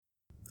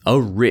A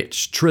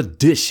rich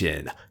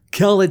tradition.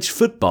 College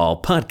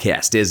football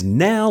podcast is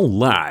now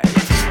live.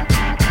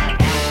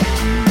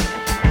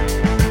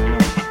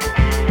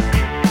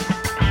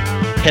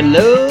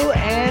 Hello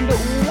and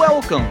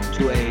welcome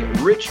to a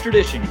Rich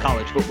Tradition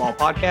College Football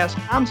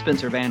Podcast. I'm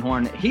Spencer Van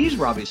Horn. He's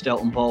Robby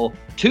Steltenpole.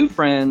 Two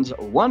friends,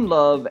 one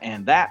love,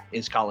 and that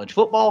is college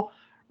football.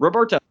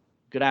 Roberto,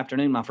 good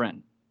afternoon, my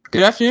friend.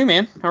 Good afternoon,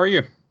 man. How are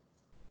you?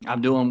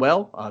 I'm doing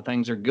well.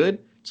 Things are good.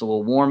 It's a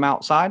little warm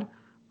outside,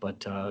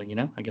 but,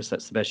 I guess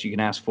that's the best you can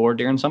ask for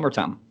during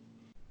summertime.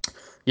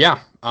 Yeah.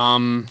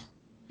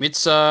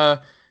 It's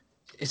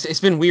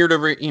been weird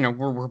over,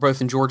 we're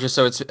both in Georgia,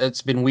 so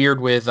it's been weird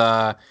with,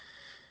 a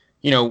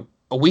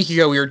week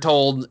ago we were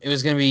told it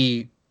was going to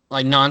be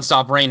like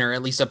nonstop rain, or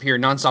at least up here,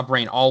 nonstop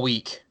rain all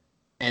week.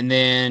 And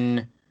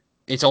then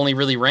it's only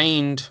really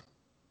rained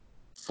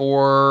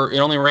for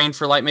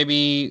like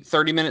maybe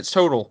 30 minutes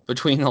total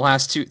between the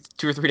last two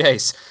or 3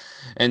 days.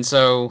 And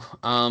so,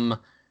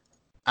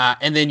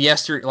 and then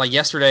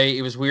yesterday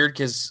it was weird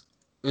because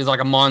it was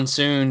like a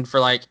monsoon for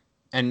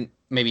and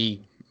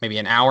maybe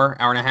an hour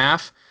and a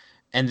half.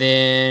 And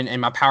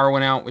my power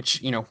went out,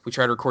 which, we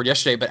tried to record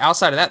yesterday. But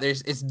outside of that,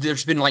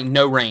 there's been like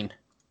no rain.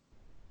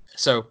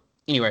 So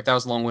anyway, that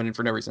was long-winded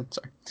for no reason.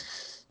 Sorry.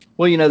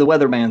 Well, the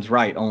weatherman's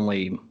right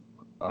only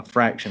a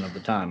fraction of the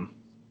time.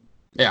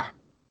 Yeah.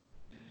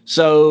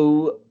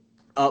 So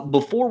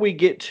before we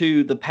get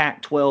to the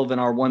Pac-12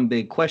 and our one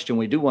big question,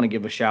 we do want to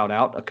give a shout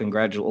out,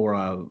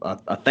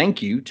 a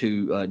thank you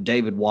to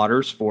David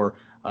Waters for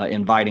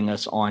inviting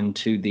us on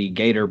to the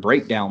Gator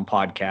Breakdown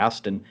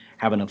podcast and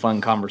having a fun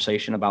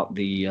conversation about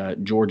the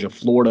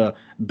Georgia-Florida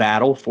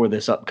battle for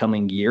this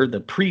upcoming year.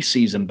 The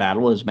preseason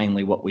battle is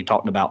mainly what we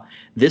talked about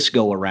this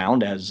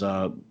go-around, as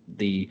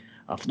the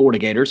Florida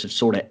Gators have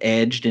sort of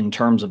edged in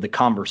terms of the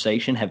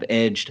conversation, have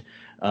edged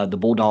the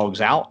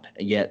Bulldogs out,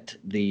 yet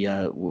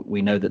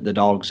we know that the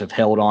Dogs have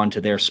held on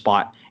to their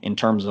spot in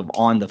terms of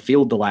on the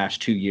field the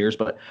last 2 years.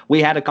 But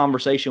we had a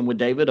conversation with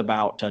David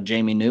about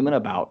Jamie Newman,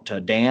 about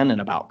Dan, and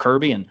about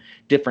Kirby and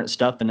different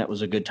stuff, and that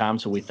was a good time.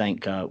 So we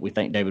thank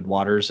David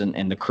Waters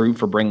and the crew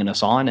for bringing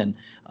us on, and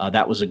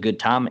that was a good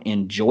time.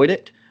 Enjoyed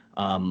it,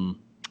 and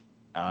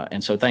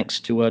so thanks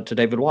to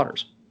David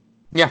Waters.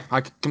 Yeah,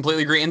 I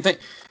completely agree, and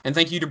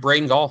thank you to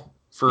Braden Gall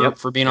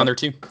for being on there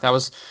too. That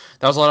was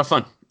a lot of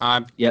fun.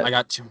 I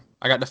got to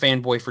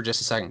fanboy for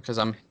just a second because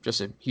I'm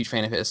just a huge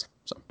fan of his.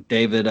 So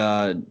David,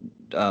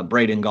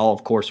 Braden Gall,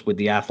 of course, with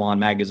the Athlon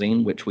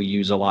magazine, which we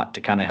use a lot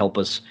to kind of help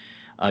us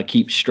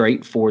keep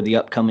straight for the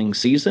upcoming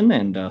season,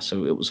 and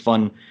so it was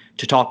fun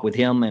to talk with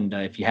him. And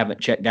if you haven't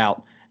checked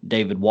out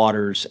David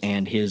Waters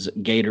and his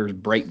Gators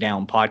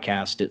Breakdown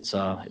podcast,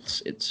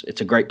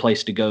 it's a great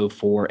place to go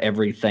for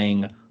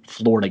everything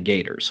Florida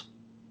Gators.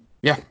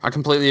 Yeah, I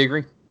completely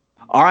agree.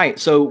 All right,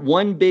 so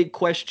one big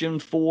question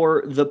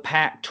for the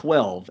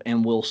Pac-12,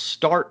 and we'll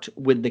start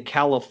with the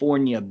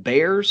California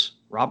Bears.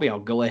 Robby, I'll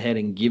go ahead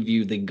and give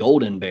you the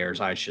Golden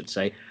Bears, I should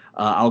say.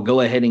 I'll go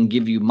ahead and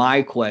give you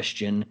my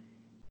question.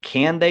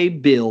 Can they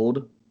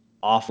build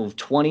off of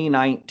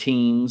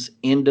 2019's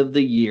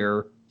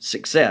end-of-the-year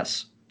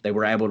success? They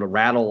were able to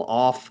rattle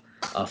off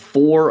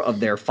 4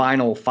 of their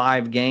final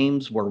 5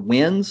 games were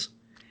wins,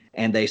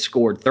 and they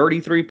scored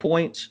 33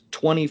 points,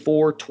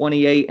 24,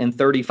 28, and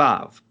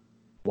 35.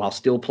 While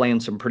still playing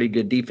some pretty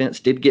good defense.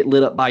 Did get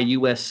lit up by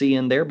USC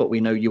in there, but we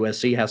know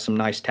USC has some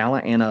nice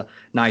talent and a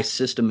nice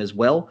system as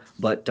well.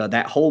 But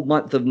that whole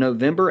month of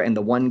November and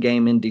the one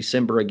game in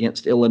December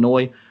against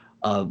Illinois,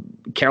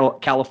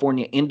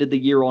 California ended the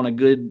year on a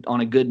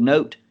good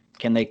note.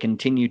 Can they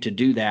continue to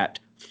do that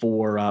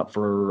for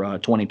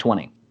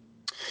 2020?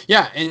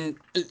 Yeah, and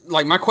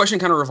my question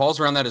kind of revolves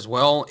around that as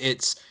well.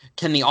 It's,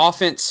 can the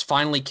offense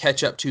finally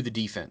catch up to the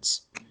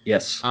defense?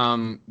 Yes.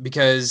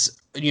 Because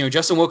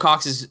Justin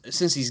Wilcox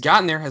since he's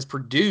gotten there, has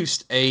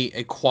produced a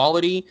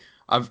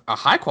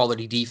high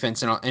quality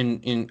defense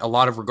in a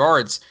lot of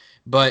regards.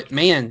 But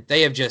man,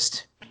 they have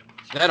just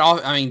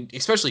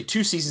especially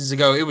 2 seasons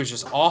ago, it was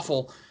just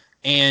awful.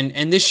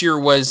 And this year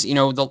was,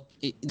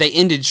 they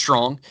ended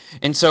strong.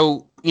 And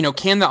so,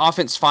 can the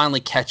offense finally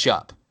catch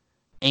up?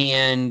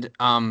 And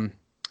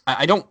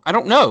I don't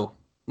know.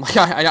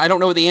 I don't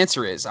know what the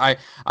answer is. I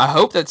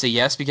hope that's a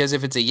yes, because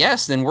if it's a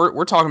yes, then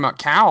we're talking about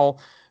Cal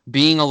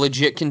being a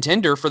legit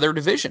contender for their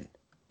division.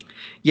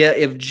 Yeah,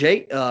 if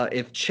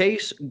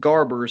Chase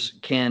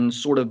Garbers can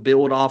sort of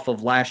build off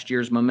of last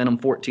year's momentum,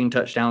 14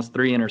 touchdowns,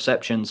 3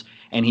 interceptions,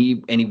 and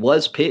he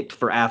was picked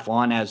for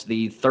Athlon as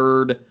the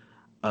third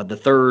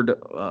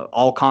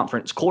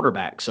all-conference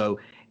quarterback. So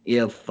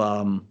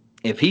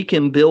if he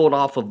can build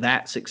off of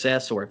that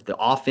success, or if the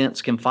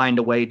offense can find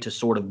a way to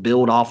sort of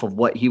build off of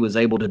what he was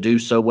able to do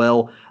so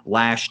well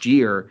last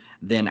year,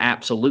 then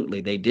absolutely.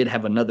 They did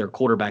have another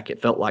quarterback.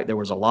 It felt like there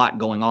was a lot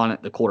going on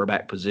at the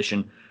quarterback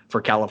position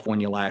for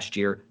California last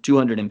year.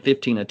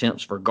 215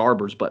 attempts for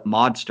Garbers, but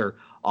Modster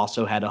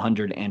also had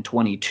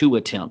 122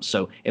 attempts.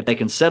 So if they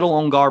can settle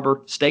on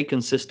Garber, stay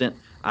consistent,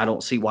 I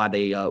don't see why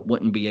they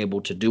wouldn't be able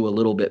to do a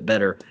little bit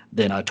better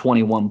than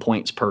 21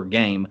 points per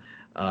game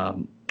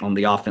on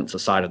the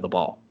offensive side of the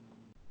ball.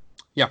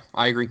 Yeah,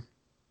 I agree.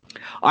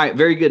 All right,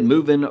 very good.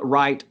 Moving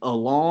right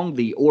along,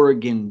 the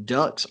Oregon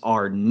Ducks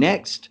are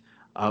next.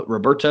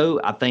 Roberto,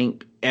 I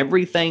think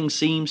everything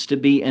seems to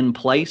be in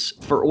place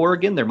for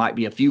Oregon. There might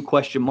be a few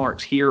question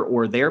marks here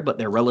or there, but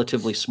they're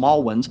relatively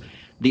small ones.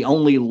 The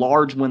only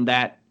large one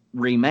that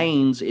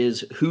remains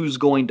is who's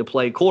going to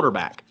play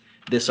quarterback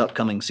this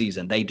upcoming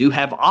season. They do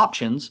have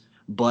options,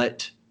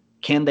 but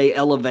can they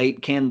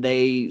elevate? Can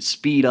they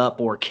speed up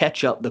or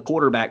catch up the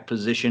quarterback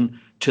position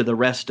to the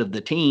rest of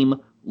the team?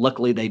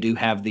 Luckily, they do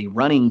have the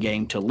running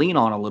game to lean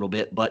on a little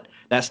bit, but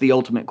that's the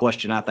ultimate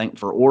question, I think,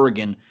 for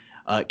Oregon.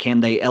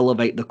 Can they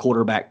elevate the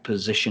quarterback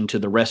position to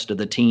the rest of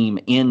the team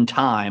in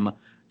time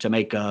to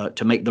make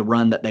the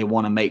run that they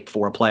want to make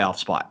for a playoff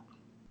spot?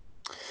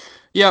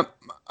 Yeah.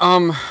 I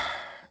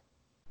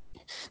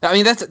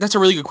mean, that's a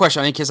really good question.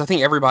 I mean, because I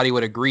think everybody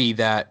would agree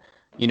that,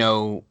 you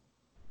know,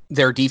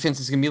 their defense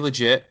is going to be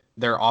legit.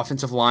 Their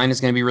offensive line is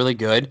going to be really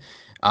good.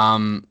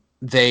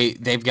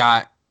 They've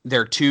got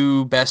their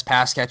two best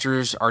pass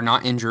catchers are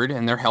not injured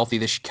and they're healthy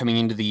this coming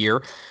into the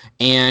year,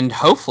 and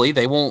hopefully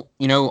they won't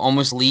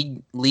almost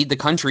lead the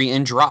country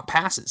in drop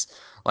passes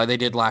like they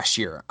did last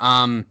year.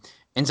 And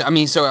so, I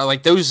mean, so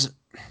like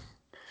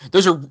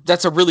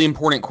that's a really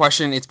important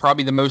question. It's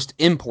probably the most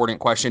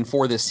important question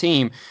for this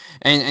team,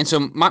 and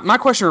so my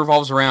question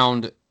revolves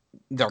around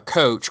their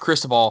coach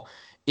Cristobal.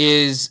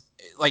 Is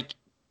like,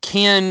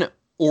 can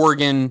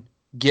Oregon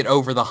get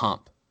over the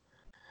hump?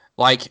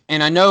 Like,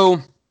 and I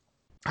know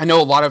a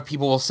lot of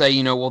people will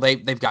say, well,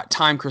 they've got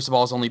time.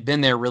 Cristobal has only been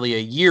there really a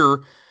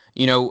year,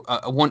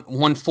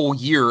 one full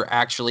year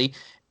actually,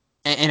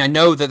 and I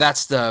know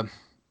that's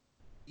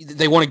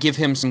they want to give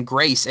him some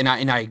grace, and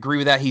I agree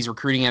with that. He's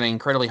recruiting at an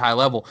incredibly high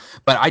level,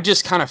 but I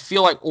just kind of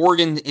feel like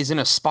Oregon is in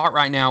a spot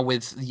right now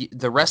with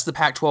the rest of the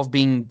Pac-12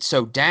 being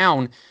so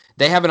down.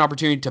 They have an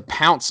opportunity to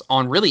pounce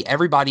on really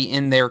everybody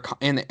in their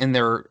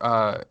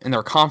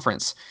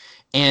conference,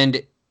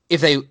 and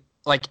if they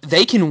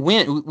can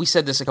win. We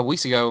said this a couple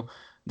weeks ago.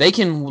 They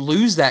can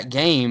lose that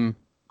game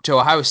to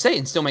Ohio State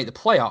and still make the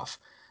playoff.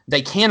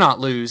 They cannot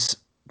lose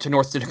to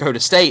North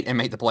Dakota State and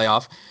make the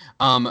playoff.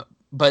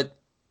 But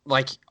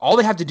like, all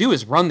they have to do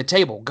is run the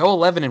table, go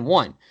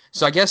 11-1.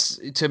 So I guess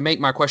to make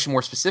my question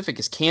more specific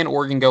is, can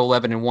Oregon go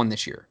 11-1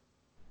 this year?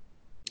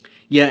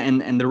 Yeah,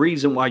 and the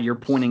reason why you're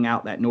pointing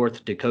out that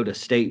North Dakota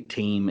State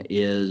team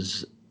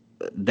is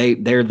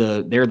they're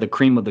the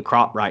cream of the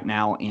crop right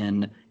now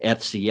in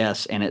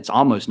FCS, and it's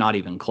almost not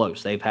even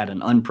close. They've had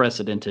an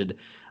unprecedented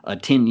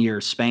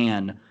 10-year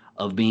span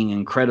of being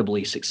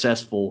incredibly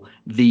successful.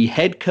 The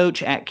head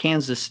coach at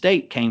Kansas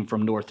State came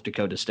from North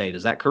Dakota State.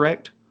 Is that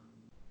correct?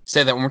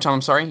 Say that one more time.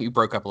 I'm sorry. You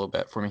broke up a little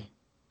bit for me.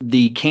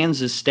 The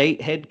Kansas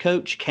State head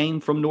coach came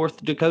from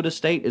North Dakota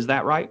State. Is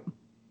that right?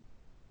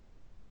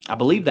 I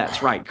believe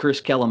that's right.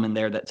 Chris Kellerman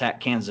there, that's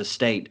at Kansas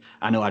State.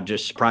 I know I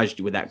just surprised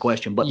you with that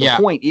question, but Yeah.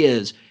 The point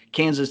is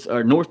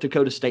North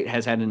Dakota State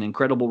has had an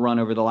incredible run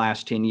over the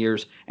last 10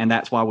 years, and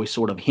that's why we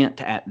sort of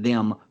hint at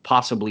them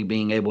possibly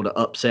being able to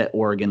upset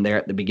Oregon there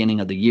at the beginning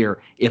of the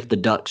year if the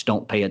Ducks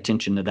don't pay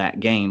attention to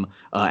that game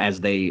as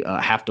they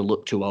have to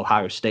look to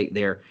Ohio State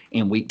there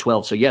in Week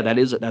 12. So, yeah,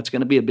 that's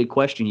going to be a big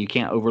question. You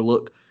can't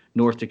overlook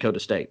North Dakota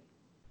State.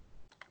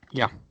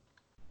 Yeah.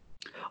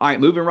 All right,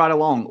 moving right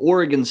along,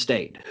 Oregon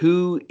State,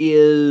 who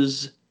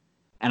is,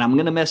 and I'm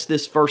going to mess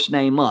this first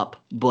name up,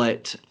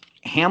 but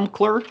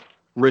Hamkler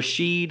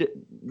Rashid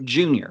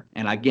Jr.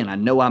 And again, I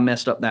know I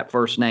messed up that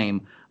first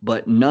name,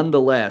 but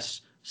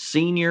nonetheless,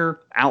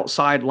 senior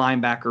outside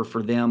linebacker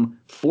for them,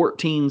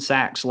 14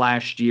 sacks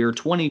last year,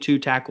 22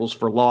 tackles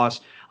for loss,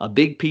 a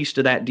big piece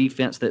to that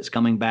defense that's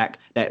coming back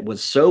that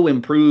was so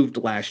improved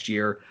last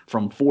year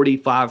from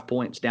 45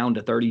 points down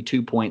to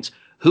 32 points.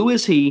 Who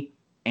is he?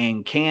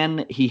 And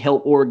can he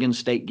help Oregon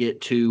State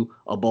get to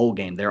a bowl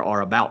game? There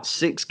are about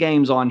 6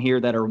 games on here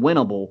that are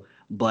winnable,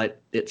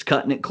 but it's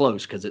cutting it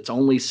close because it's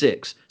only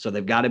 6. So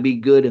they've got to be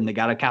good, and they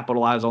got to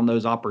capitalize on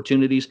those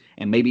opportunities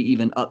and maybe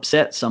even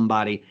upset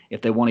somebody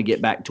if they want to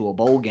get back to a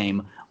bowl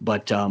game.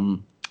 But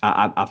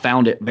I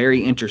found it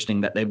very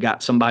interesting that they've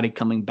got somebody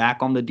coming back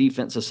on the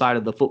defensive side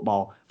of the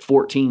football,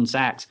 14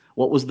 sacks.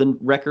 What was the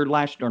record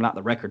last year? Or not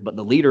the record, but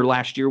the leader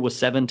last year was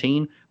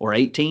 17 or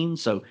 18.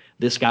 So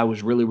this guy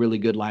was really, really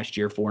good last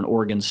year for an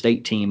Oregon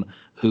State team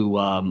who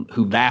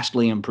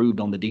vastly improved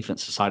on the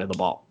defensive side of the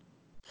ball.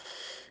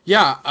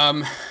 Yeah.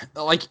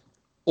 Like,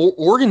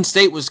 Oregon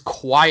State was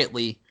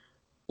quietly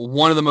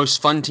one of the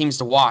most fun teams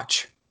to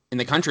watch in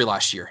the country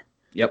last year.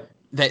 Yep.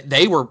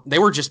 They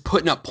were just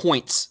putting up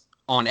points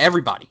on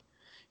everybody.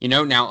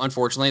 Now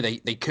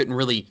unfortunately they couldn't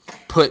really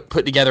put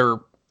together.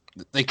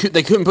 They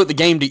couldn't put the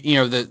game to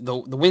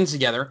the wins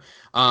together.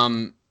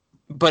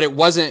 But it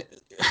wasn't,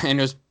 and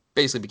it was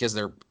basically because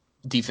their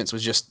defense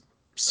was just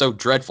so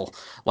dreadful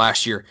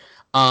last year.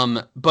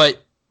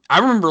 But I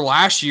remember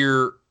last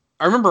year.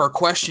 I remember our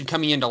question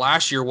coming into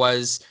last year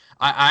was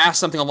I asked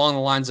something along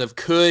the lines of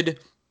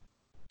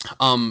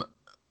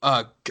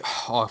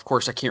of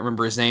course I can't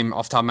remember his name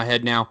off the top of my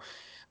head now.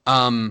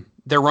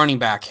 Their running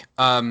back.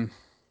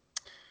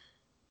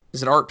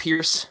 Is it Art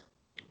Pierce?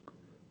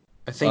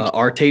 I think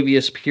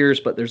Artavius Pierce,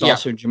 but there's yeah.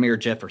 also Jameer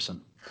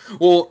Jefferson.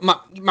 Well, my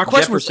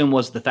question Jefferson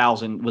was the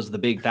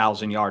big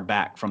 1,000-yard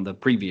back from the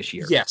previous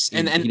year. Yes,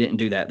 he didn't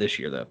do that this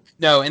year though.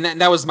 No, and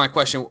that was my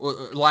question.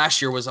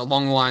 Last year was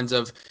along the lines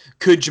of,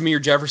 could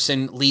Jameer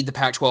Jefferson lead the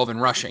Pac-12 in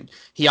rushing?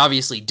 He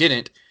obviously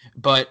didn't,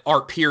 but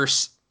Art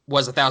Pierce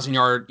was 1,000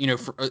 yards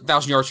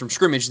from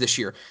scrimmage this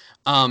year.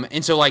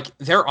 And so like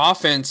their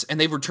offense, and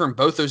they've returned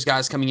both those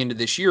guys coming into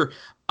this year.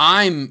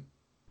 I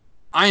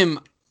am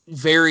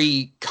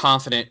very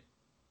confident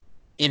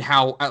in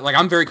how, like,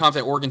 I'm very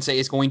confident Oregon State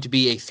is going to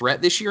be a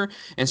threat this year.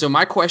 And so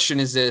my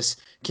question is this: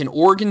 can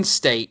Oregon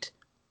State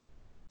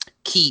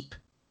keep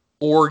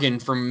Oregon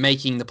from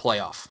making the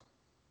playoff?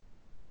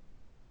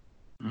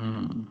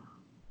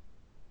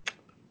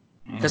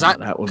 Because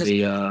that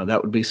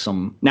would be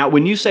some. Now,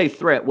 when you say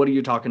threat, what are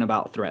you talking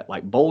about? Threat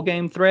like bowl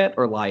game threat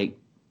or like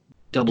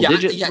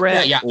double-digit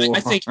threat? Yeah. Or... I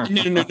think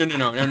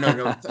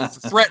no.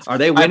 Threat. Are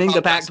they winning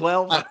the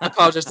Pac-12? I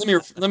apologize.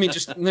 Let me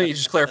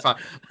just clarify.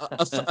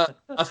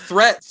 A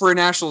threat for a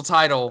national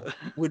title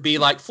would be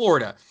like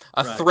Florida.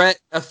 A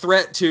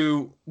threat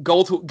to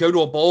go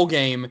to a bowl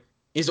game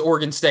is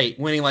Oregon State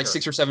winning like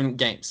 6 or 7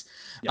 games.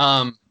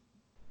 Yeah.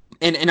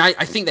 And I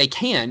think they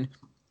can.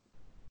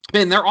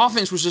 Man, their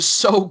offense was just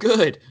so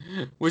good.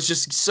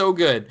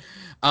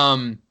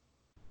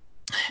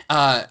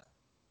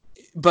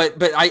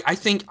 But I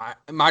think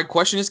my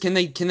question is, can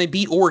they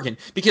beat Oregon?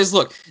 Because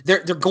look,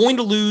 they're going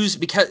to lose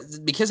because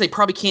they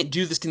probably can't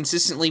do this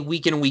consistently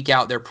week in and week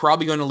out. They're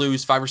probably going to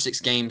lose 5 or 6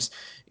 games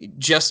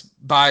just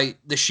by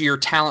the sheer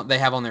talent they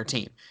have on their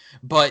team.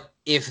 But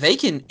if they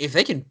can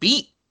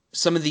beat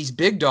some of these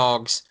big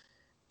dogs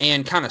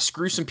and kind of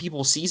screw some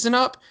people's season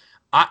up,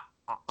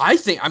 I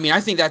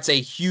think that's a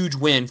huge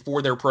win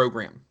for their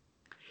program.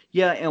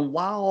 Yeah, and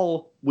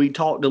while we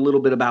talked a little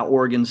bit about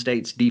Oregon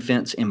State's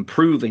defense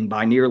improving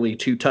by nearly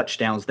 2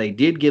 touchdowns, they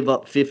did give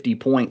up 50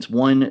 points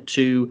 1,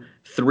 2,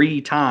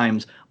 3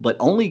 times, but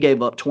only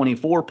gave up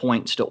 24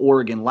 points to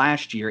Oregon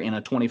last year in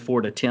a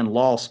 24-10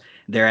 loss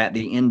there at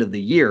the end of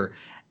the year.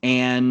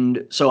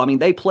 And so, I mean,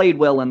 they played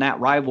well in that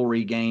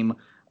rivalry game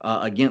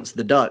against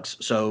the Ducks.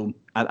 So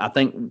I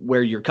think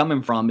where you're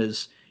coming from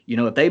is,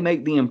 if they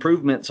make the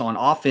improvements on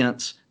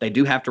offense, they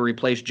do have to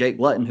replace Jake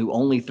Luton, who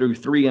only threw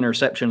 3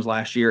 interceptions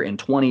last year and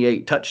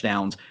 28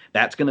 touchdowns.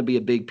 That's going to be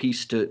a big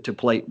piece to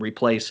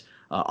replace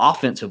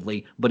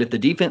offensively. But if the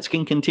defense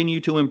can continue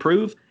to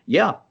improve,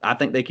 yeah, I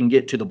think they can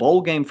get to the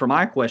bowl game for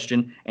my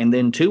question. And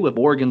then, too, if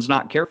Oregon's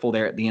not careful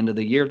there at the end of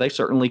the year, they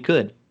certainly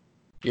could.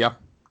 Yeah,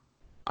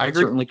 I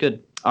agree. Certainly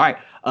could. All right,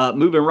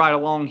 moving right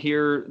along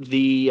here,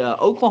 the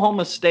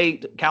Oklahoma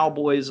State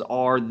Cowboys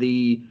are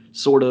the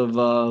sort of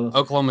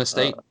Oklahoma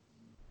State.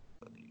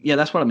 Yeah,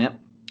 that's what I meant.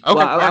 Okay,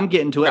 well, I'm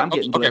getting to it. I'm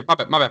getting to it.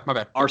 Okay, my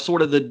bad. Are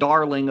sort of the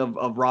darling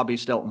of Robby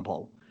Stelton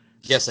poll.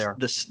 Yes, they are.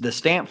 The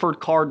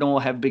Stanford Cardinal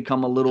have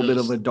become a little bit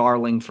of a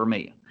darling for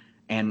me,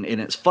 and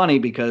it's funny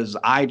because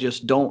I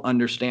just don't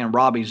understand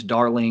Robby's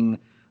darling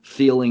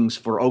feelings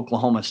for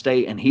Oklahoma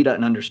State, and he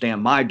doesn't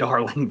understand my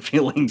darling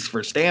feelings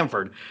for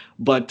Stanford.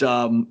 But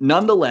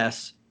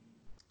nonetheless,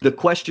 the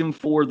question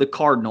for the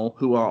Cardinal,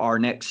 who are our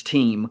next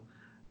team,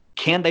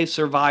 can they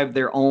survive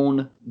their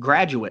own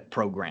graduate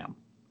program?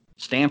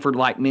 Stanford,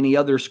 like many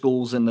other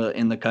schools in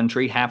the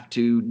country, have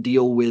to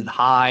deal with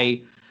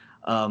high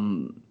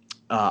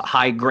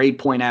grade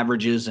point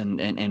averages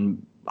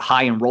and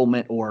high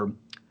enrollment, or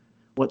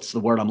what's the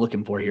word I'm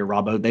looking for here,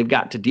 Robbo? They've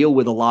got to deal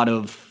with a lot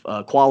of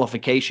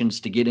qualifications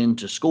to get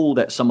into school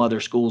that some other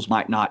schools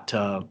might not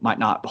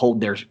hold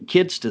their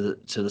kids to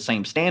the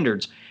same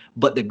standards.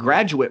 But the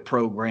graduate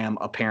program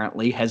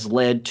apparently has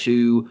led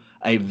to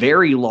a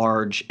very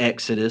large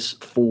exodus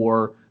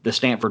for the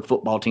Stanford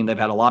football team. They've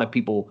had a lot of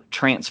people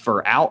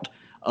transfer out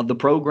of the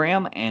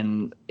program,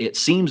 and it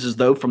seems as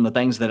though from the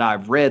things that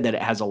I've read that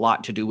it has a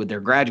lot to do with their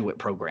graduate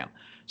program.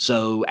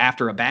 So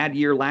after a bad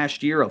year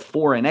last year of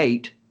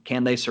 4-8,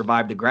 can they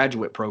survive the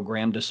graduate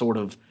program to sort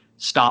of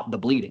stop the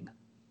bleeding?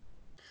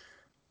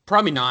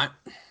 Probably not.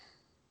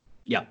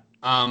 Yeah.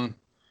 And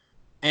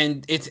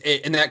and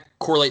that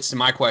correlates to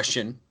my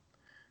question.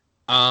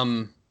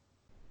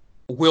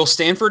 Will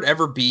Stanford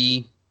ever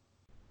be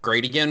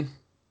great again?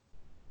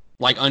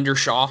 Like under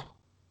Shaw?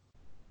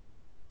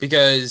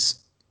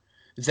 Because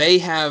they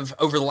have,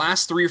 over the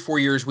last 3 or 4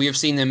 years, we have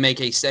seen them make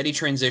a steady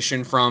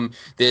transition from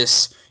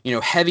this,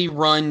 heavy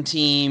run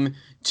team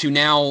to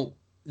now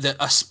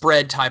a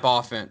spread type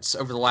offense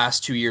over the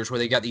last 2 years, where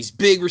they got these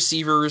big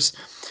receivers,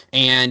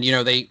 and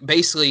they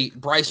basically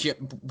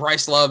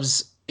Bryce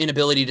Love's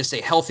inability to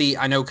stay healthy,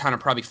 I know, kind of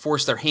probably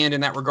forced their hand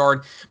in that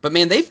regard. But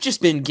man, they've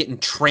just been getting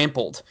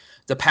trampled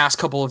the past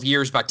couple of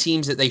years by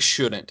teams that they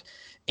shouldn't.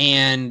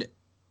 And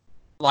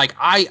like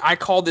I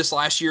called this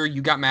last year,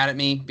 you got mad at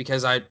me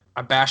because I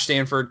bashed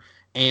Stanford,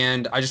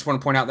 and I just want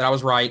to point out that I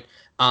was right.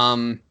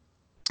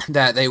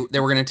 That they were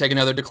going to take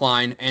another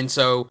decline. And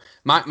so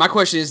my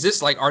question is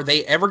this, like, are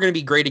they ever going to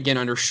be great again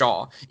under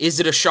Shaw? Is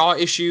it a Shaw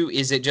issue?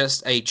 Is it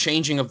just a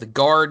changing of the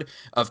guard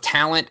of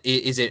talent?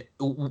 Is it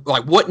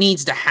like, what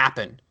needs to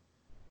happen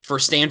for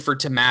Stanford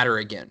to matter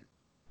again?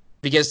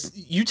 Because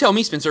you tell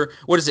me, Spencer,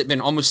 what has it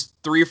been? Almost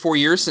 3 or 4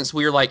 years since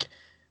we were like,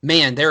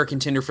 man, they're a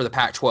contender for the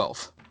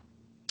Pac-12.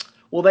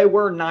 Well, they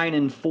were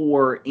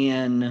 9-4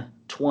 in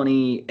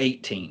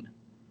 2018.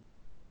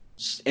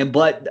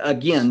 But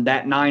again,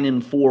 that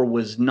 9-4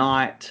 was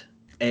not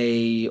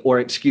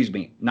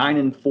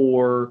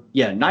 9-4.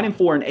 Yeah,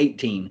 9-4 in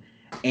 18,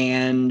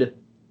 and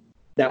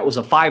that was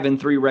a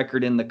 5-3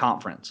 record in the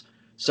conference.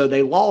 So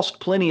they lost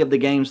plenty of the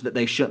games that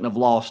they shouldn't have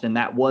lost, and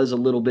that was a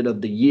little bit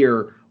of the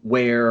year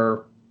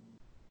where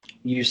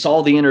you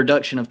saw the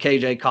introduction of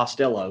KJ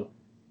Costello,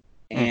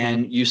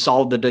 and you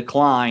saw the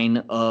decline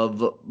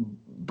of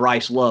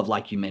Bryce Love,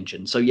 like you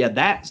mentioned. So yeah,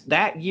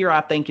 that year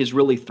I think has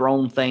really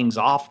thrown things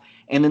off,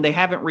 and then they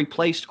haven't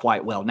replaced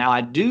quite well. Now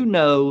I do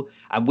know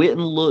I went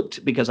and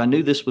looked because I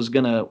knew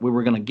we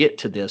were gonna get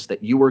to this,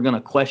 that you were gonna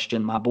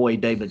question my boy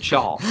David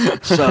Shaw.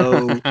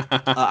 So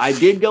I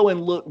did go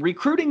and look.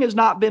 Recruiting has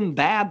not been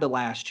bad the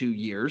last 2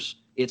 years.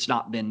 It's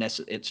not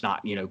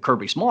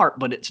Kirby Smart,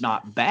 but it's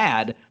not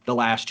bad the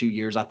last 2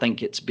 years. I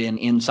think it's been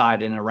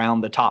inside and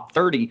around the top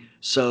 30.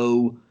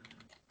 So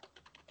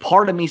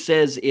part of me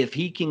says if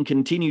he can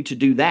continue to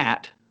do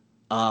that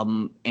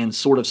and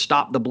sort of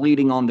stop the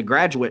bleeding on the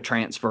graduate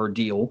transfer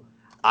deal,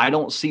 I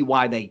don't see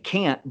why they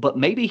can't, but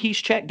maybe he's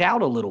checked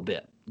out a little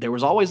bit. There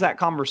was always that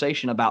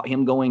conversation about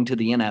him going to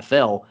the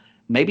NFL.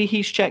 Maybe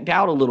he's checked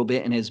out a little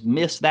bit and has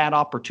missed that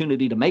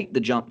opportunity to make the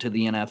jump to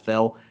the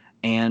NFL,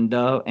 and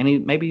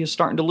maybe he's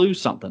starting to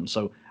lose something.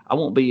 So I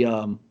won't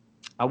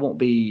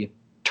be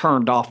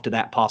turned off to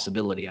that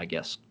possibility, I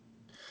guess.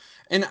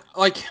 And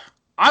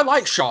I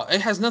like Shaw.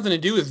 It has nothing to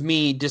do with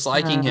me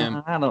disliking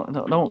him.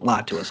 Don't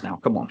lie to us now.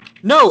 Come on.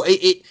 No,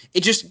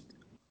 it just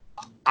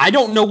I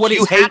don't know what you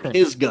has hate happened.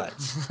 His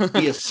guts.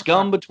 He is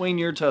scum between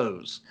your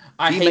toes.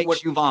 He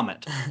makes you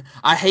vomit.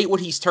 I hate what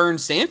he's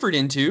turned Stanford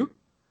into.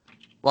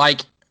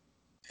 And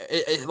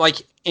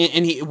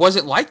it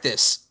wasn't like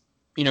this,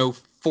 4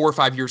 or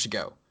 5 years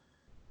ago.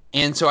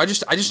 And so I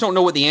just don't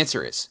know what the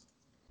answer is.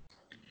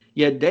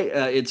 Yeah,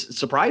 it's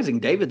surprising.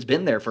 David's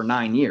been there for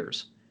 9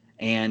 years,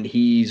 and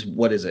he's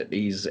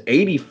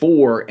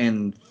 84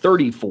 and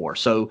 34.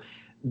 So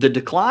the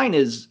decline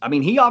is,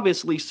 he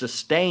obviously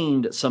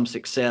sustained some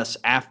success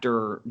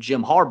after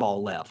Jim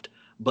Harbaugh left,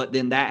 but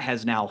then that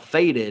has now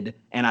faded,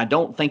 and I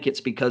don't think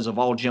it's because of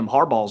all Jim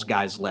Harbaugh's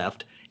guys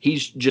left.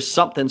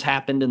 Something's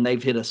happened, and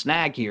they've hit a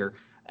snag here,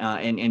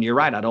 and you're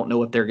right. I don't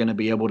know if they're going to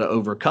be able to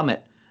overcome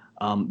it,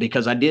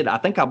 because I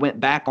think I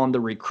went back on the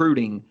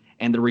recruiting,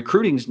 and the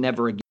recruiting's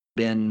never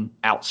been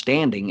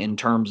outstanding in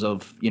terms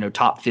of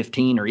top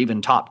 15 or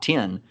even top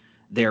 10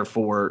 there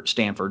for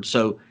Stanford.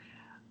 So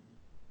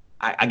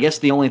I guess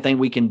the only thing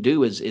we can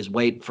do is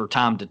wait for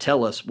time to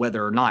tell us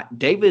whether or not.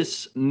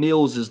 Davis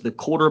Mills is the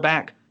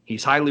quarterback.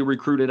 He's highly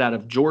recruited out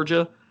of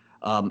Georgia.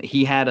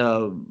 He had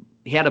a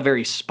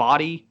very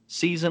spotty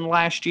season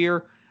last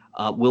year.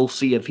 We'll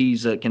see if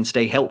he's can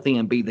stay healthy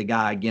and be the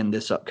guy again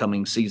this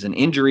upcoming season.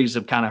 Injuries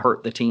have kind of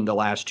hurt the team the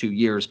last 2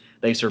 years.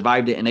 They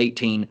survived it in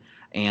 18,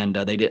 and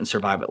they didn't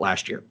survive it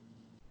last year.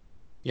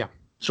 Yeah.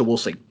 So we'll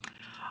see.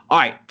 All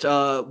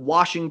right.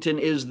 Washington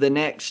is the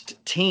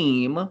next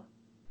team.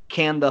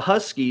 Can the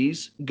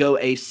Huskies go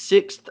a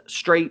 6th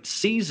straight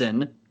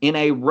season in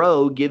a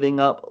row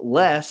giving up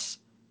less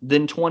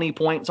than 20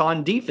 points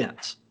on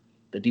defense?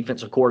 The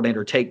defensive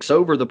coordinator takes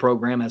over the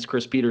program as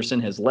Chris Peterson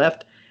has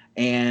left,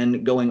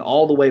 and going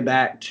all the way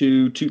back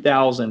to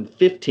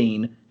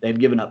 2015, they've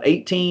given up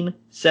 18,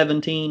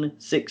 17,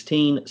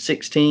 16,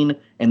 16,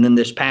 and then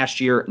this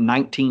past year,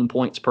 19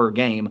 points per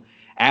game.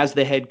 As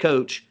the head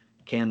coach,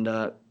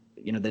 a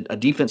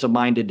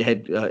defensive-minded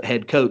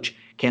head coach,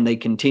 can they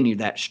continue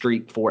that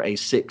streak for a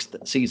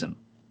 6th season?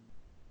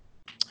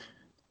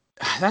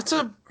 It's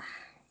a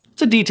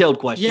detailed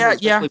question,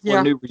 especially for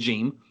a new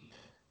regime.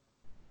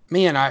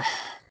 Man,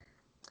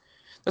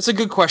 that's a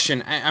good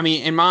question.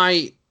 And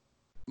my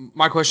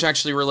question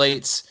actually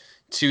relates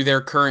to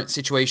their current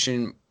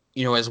situation,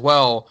 as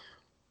well.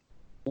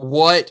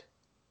 What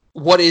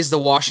is the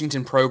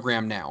Washington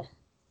program now?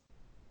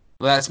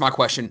 Well, that's my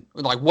question.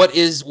 What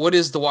is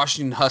the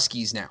Washington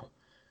Huskies now?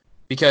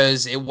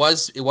 Because it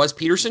was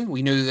Peterson.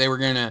 We knew that they were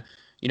going to,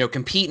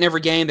 compete in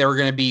every game. They were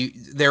going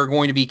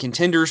to be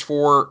contenders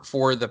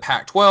for the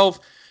Pac-12.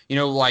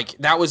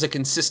 That was a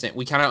consistent.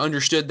 We kind of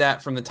understood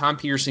that from the time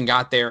Peterson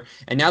got there.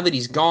 And now that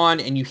he's gone,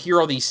 and you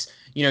hear all these,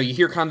 you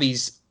hear kind of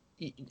these,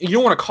 you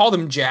don't want to call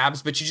them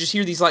jabs, but you just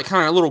hear these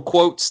kind of little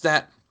quotes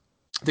that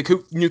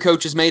the new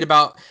coach has made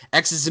about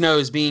X's and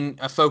O's being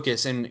a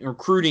focus and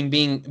recruiting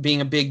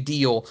being a big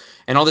deal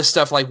and all this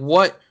stuff.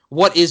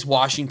 What is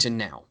Washington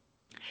now?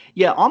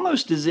 Yeah,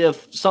 almost as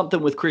if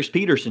something with Chris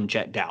Peterson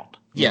checked out.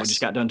 Yes. We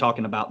just got done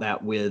talking about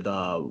that with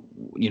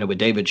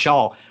David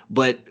Shaw,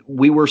 but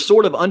we were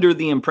sort of under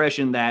the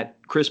impression that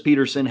Chris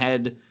Peterson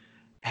had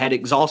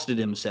exhausted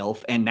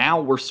himself, and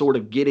now we're sort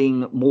of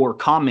getting more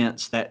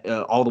comments that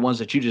all the ones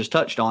that you just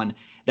touched on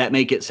that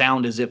make it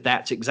sound as if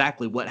that's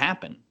exactly what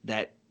happened.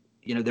 That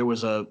there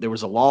was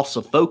a loss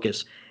of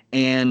focus,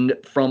 And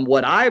from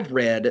what I've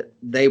read,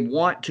 they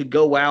want to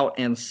go out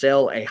and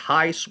sell a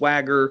high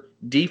swagger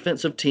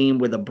defensive team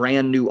with a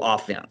brand new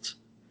offense.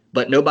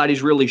 But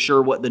nobody's really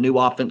sure what the new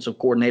offensive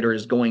coordinator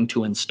is going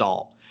to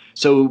install.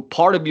 So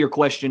part of your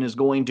question is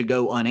going to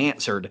go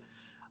unanswered.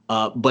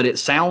 But it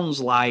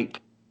sounds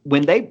like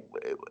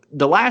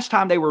the last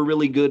time they were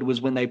really good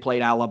was when they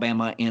played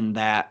Alabama in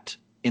that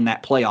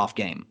playoff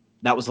game.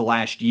 That was the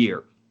last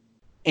year.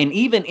 And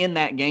even in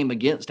that game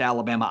against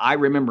Alabama, I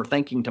remember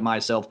thinking to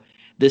myself,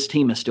 this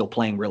team is still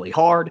playing really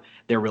hard.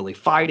 They're really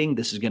fighting.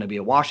 This is going to be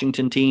a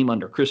Washington team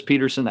under Chris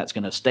Peterson that's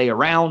going to stay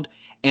around.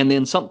 And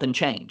then something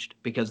changed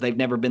because they've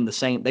never been the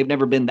same. They've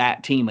never been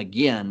that team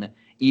again,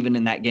 even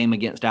in that game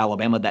against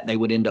Alabama, that they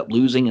would end up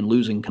losing and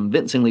losing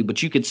convincingly.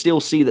 But you could still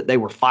see that they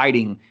were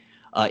fighting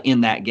in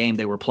that game.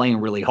 They were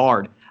playing really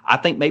hard. I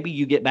think maybe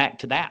you get back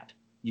to that.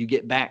 You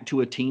get back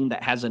to a team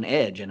that has an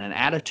edge and an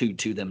attitude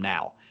to them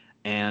now.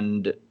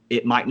 And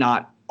it might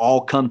not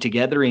all come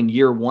together in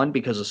year one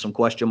because of some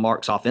question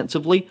marks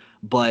offensively,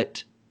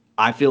 but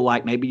I feel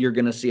like maybe you're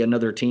going to see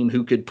another team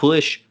who could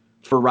push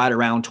for right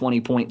around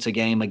 20 points a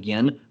game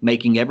again,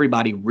 making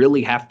everybody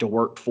really have to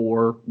work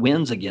for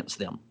wins against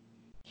them.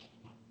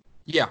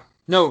 Yeah,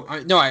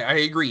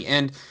 I agree.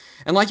 And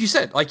like you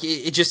said, like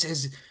it just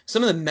has,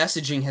 some of the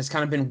messaging has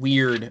kind of been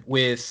weird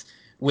with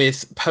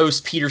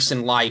post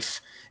Peterson life.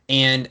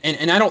 And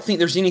I don't think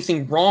there's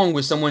anything wrong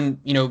with someone,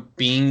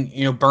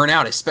 being, burnt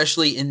out,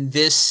 especially in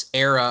this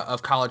era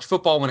of college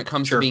football when it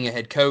comes to being a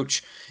head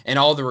coach and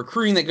all the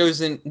recruiting that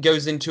goes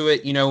into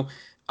it.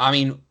 I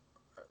mean,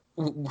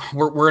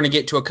 we're going to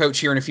get to a coach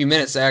here in a few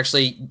minutes that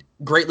actually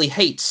greatly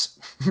hates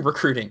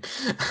recruiting.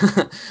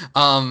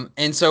 And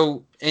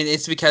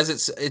it's because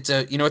it's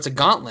a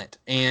gauntlet.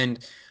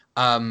 And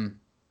I'm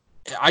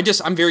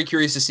very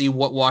curious to see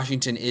what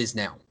Washington is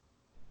now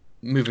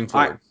moving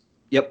forward.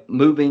 Yep,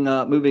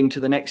 moving to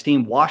the next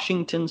team,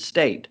 Washington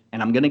State, and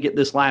I'm going to get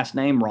this last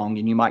name wrong,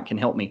 and you might can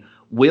help me.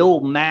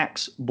 Will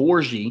Max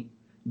Borgi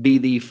be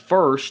the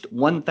first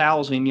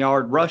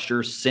 1,000-yard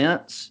rusher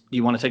since? Do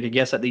you want to take a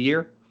guess at the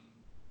year?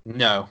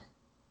 No.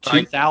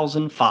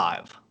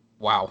 2005.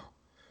 Wow.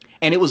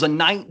 And it was a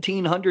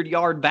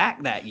 1,900-yard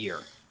back that year,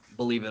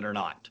 believe it or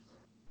not.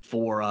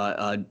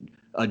 For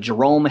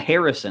Jerome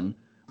Harrison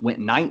went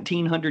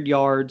 1,900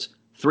 yards.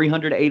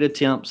 308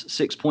 attempts,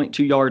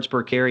 6.2 yards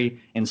per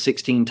carry, and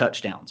 16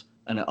 touchdowns.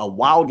 And a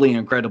wildly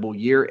incredible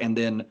year, and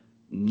then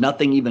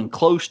nothing even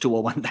close to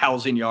a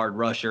 1,000-yard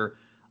rusher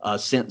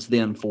since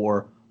then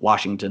for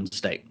Washington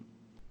State.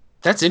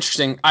 That's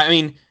interesting. I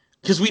mean,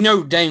 because we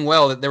know dang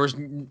well that there was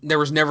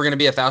never going to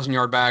be a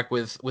 1,000-yard back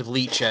with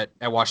Leach at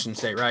Washington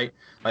State, right?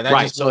 Like that.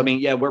 Right. So I mean,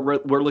 yeah,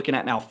 we're looking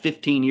at now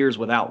 15 years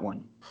without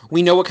one.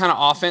 We know what kind of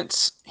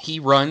offense he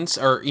runs,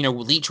 or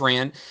Leach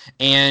ran,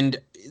 and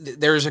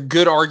there's a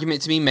good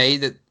argument to be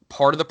made that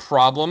part of the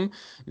problem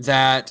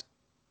that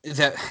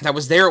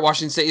was there at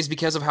Washington State is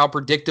because of how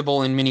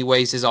predictable in many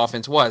ways his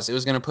offense was. It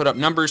was going to put up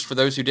numbers for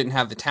those who didn't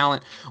have the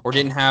talent or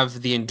didn't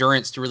have the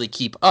endurance to really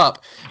keep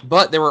up.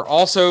 But there were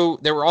also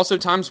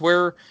times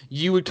where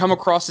you would come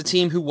across a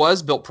team who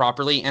was built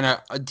properly and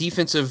a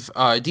defensive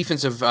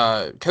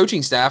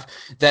coaching staff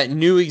that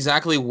knew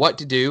exactly what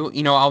to do.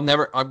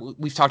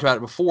 We've talked about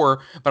it before,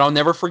 but I'll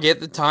never forget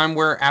the time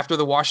where after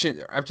the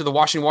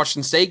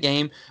Washington State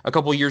game a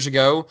couple of years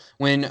ago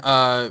when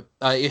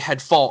it had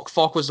Falk.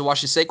 Falk was the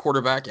Washington State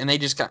quarterback, and they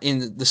just got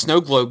in the Snow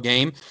Globe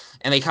game,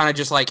 and they kind of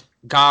just like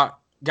got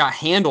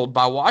handled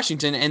by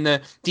Washington, and the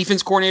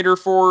defense coordinator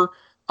for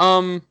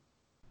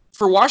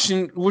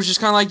Washington was just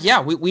kind of like,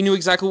 yeah, we knew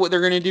exactly what they're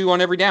going to do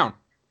on every down.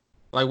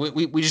 Like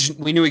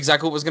we knew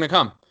exactly what was going to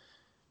come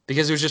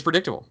because it was just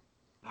predictable.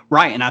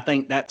 Right, and I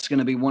think that's going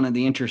to be one of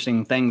the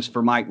interesting things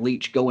for Mike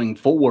Leach going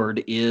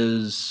forward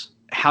is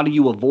how do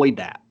you avoid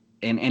that?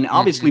 And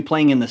obviously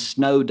playing in the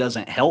snow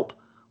doesn't help.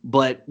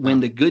 But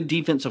when the good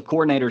defensive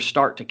coordinators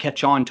start to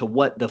catch on to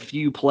what the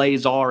few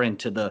plays are and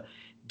to the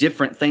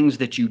different things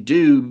that you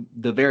do,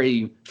 the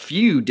very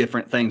few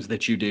different things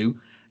that you do,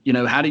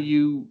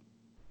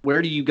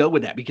 where do you go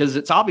with that? Because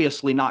it's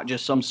obviously not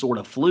just some sort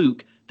of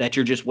fluke that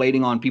you're just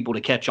waiting on people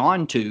to catch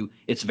on to.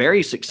 It's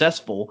very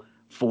successful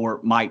for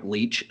Mike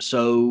Leach.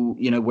 So,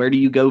 where do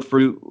you go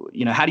through,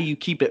 how do you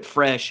keep it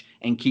fresh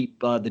and keep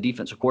the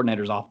defensive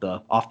coordinators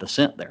off the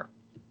scent there?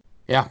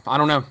 Yeah, I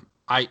don't know.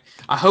 I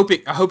hope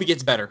it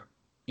gets better.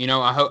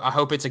 I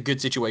hope it's a good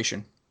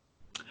situation.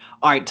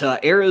 All right,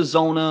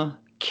 Arizona,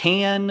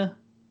 can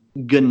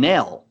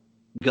Gunnell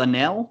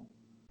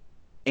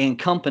and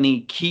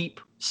company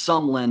keep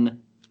Sumlin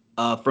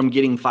from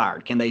getting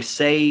fired? Can they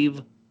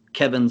save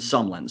Kevin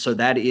Sumlin? So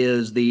that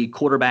is the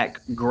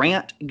quarterback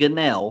Grant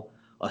Gunnell,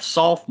 a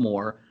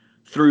sophomore,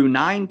 threw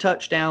 9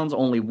 touchdowns,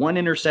 only 1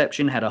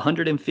 interception, had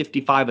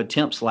 155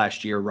 attempts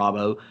last year,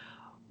 Robbo.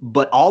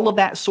 But all of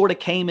that sort of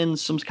came in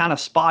some kind of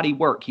spotty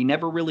work. He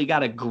never really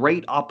got a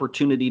great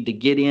opportunity to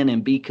get in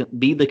and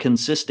be the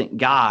consistent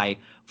guy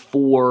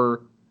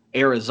for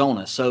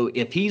Arizona. So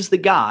if he's the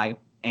guy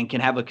and can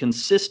have a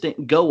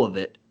consistent go of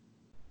it,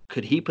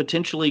 could he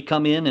potentially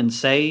come in and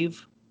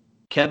save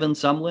Kevin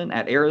Sumlin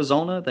at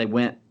Arizona? They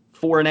went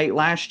 4-8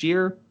 last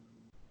year.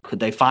 Could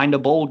they find a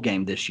bowl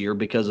game this year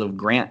because of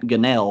Grant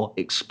Gunnell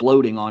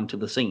exploding onto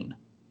the scene?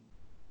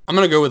 I'm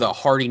going to go with a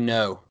hearty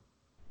no.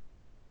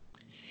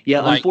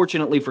 Yeah,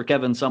 unfortunately for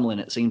Kevin Sumlin,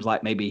 it seems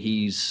like maybe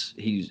he's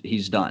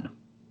done.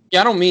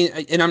 Yeah, I don't mean,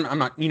 and I'm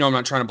not, I'm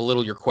not trying to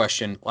belittle your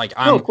question.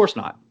 No, of course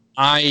not.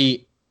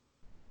 I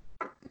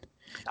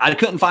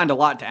couldn't find a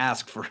lot to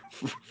ask for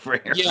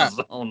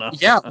Arizona.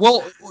 Yeah.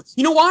 Well,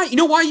 you know why? You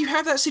know why you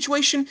have that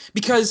situation?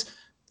 Because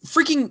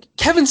freaking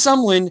Kevin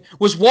Sumlin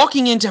was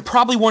walking into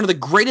probably one of the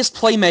greatest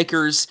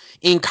playmakers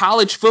in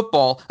college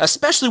football,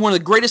 especially one of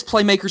the greatest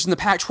playmakers in the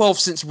Pac-12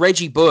 since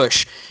Reggie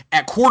Bush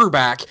at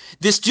quarterback.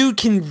 This dude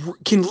can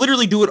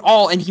literally do it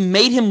all, and he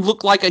made him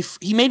look like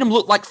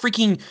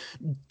freaking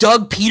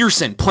Doug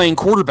Peterson playing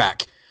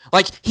quarterback.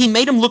 Like, he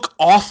made him look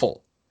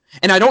awful.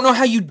 And I don't know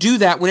how you do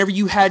that whenever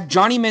you had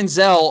Johnny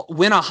Manziel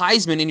win a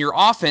Heisman in your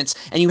offense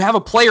and you have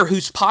a player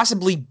who's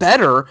possibly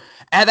better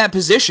at that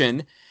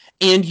position,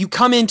 and you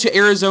come into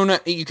Arizona.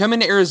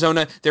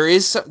 There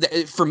is,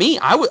 for me,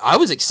 I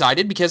was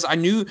excited because I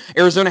knew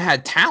Arizona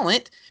had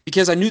talent,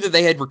 because I knew that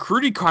they had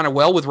recruited kind of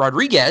well with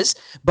Rodriguez,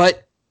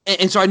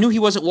 and so I knew he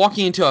wasn't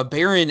walking into a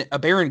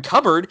barren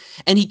cupboard,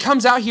 and he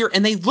comes out here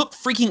and they look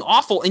freaking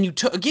awful. And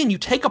you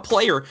take a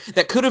player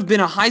that could have been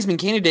a Heisman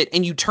candidate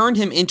and you turned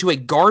him into a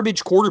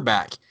garbage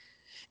quarterback.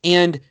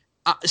 And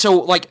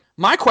so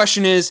my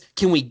question is,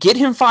 can we get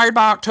him fired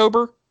by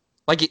October?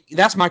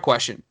 That's my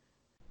question.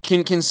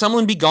 Can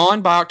someone be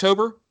gone by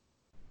October?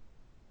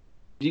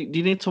 Do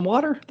you need some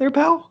water there,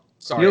 pal?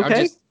 Sorry, you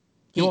okay?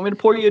 You want me to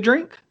pour you a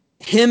drink?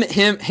 Him,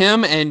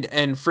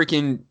 and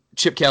freaking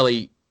Chip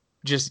Kelly,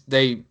 just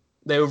they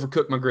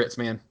overcooked my grits,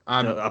 man.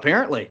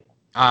 Apparently.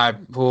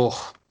 I'm sorry.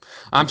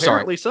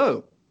 Apparently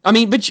so. I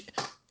mean, but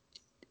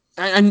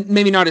I'm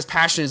maybe not as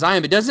passionate as I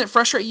am, but doesn't it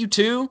frustrate you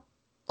too?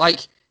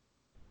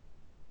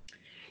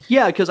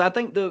 Yeah, because I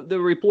think the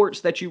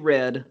reports that you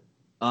read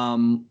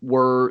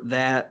were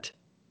that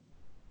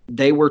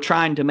they were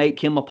trying to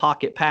make him a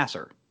pocket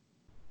passer,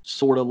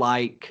 sort of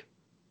like,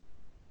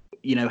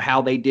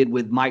 how they did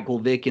with Michael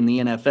Vick in the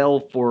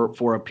NFL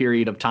for a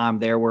period of time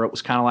there, where it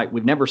was kind of like,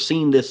 we've never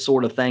seen this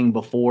sort of thing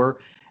before,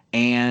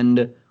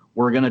 and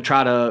we're going to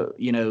try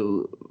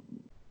to,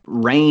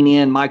 rein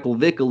in Michael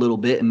Vick a little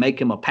bit and make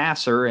him a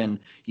passer and,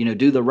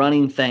 do the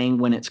running thing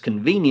when it's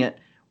convenient.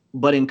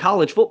 But in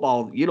college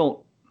football, you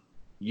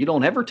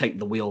don't ever take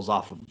the wheels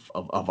off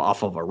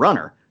of a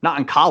runner. Not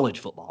in college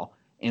football.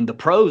 In the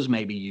pros,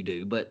 maybe you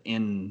do, but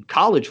in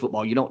college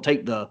football, you don't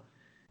take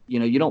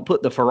you don't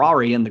put the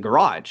Ferrari in the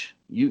garage.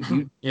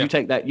 You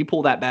take that, you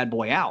pull that bad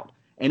boy out.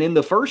 And in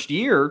the first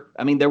year,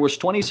 I mean, there was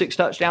 26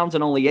 touchdowns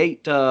and only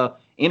 8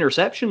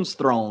 interceptions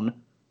thrown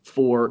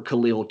for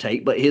Khalil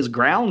Tate, but his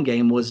ground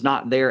game was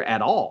not there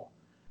at all.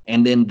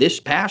 And then this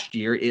past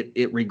year, it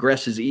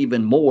regresses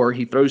even more.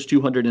 He throws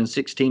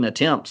 216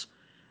 attempts,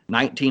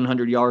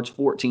 1,900 yards,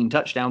 14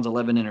 touchdowns,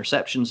 11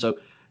 interceptions. So,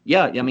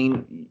 yeah, I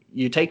mean,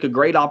 you take a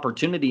great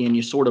opportunity and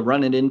you sort of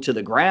run it into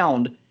the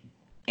ground,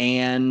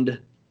 and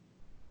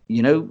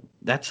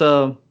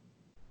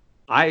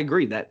I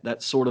agree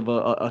that's sort of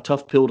a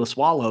tough pill to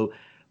swallow,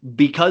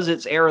 because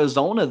it's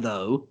Arizona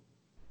though.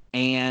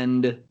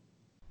 And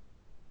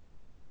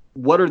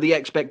what are the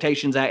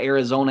expectations at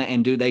Arizona,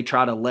 and do they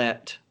try to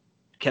let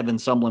Kevin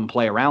Sumlin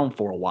play around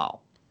for a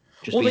while?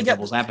 Just being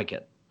devil's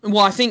advocate.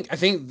 Well, I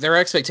think their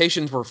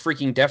expectations were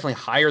freaking definitely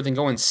higher than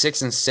going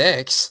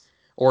 6-6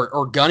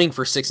 or gunning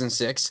for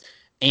 6-6,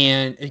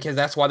 and because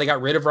that's why they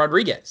got rid of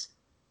Rodriguez.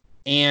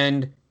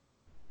 And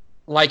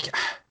I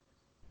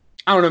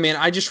don't know, man.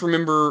 I just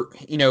remember,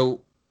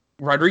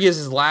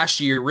 Rodriguez's last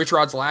year, Rich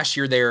Rod's last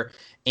year there,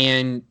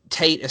 and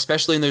Tate,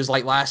 especially in those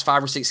last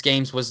 5 or 6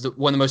 games, was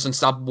one of the most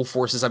unstoppable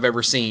forces I've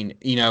ever seen.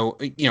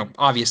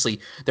 Obviously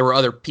there were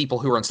other people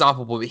who were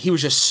unstoppable, but he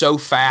was just so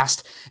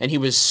fast and he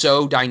was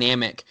so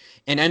dynamic.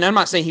 And I'm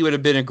not saying he would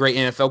have been a great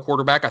NFL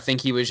quarterback. I think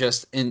he was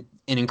just an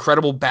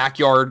incredible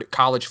backyard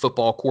college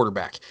football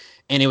quarterback,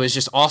 and it was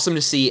just awesome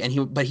to see.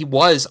 But he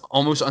was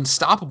almost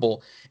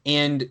unstoppable,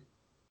 and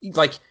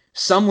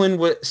Someone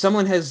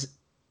is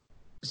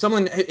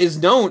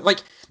known.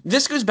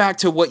 This goes back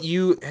to what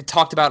you had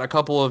talked about a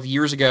couple of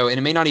years ago, and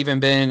it may not even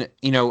been,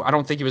 I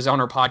don't think it was on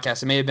our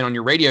podcast. It may have been on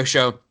your radio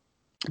show,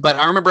 but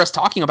I remember us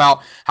talking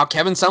about how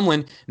Kevin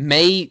Sumlin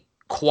may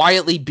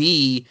quietly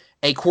be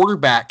a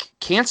quarterback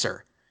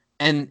cancer.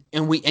 And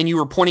you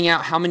were pointing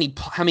out how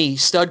many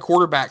stud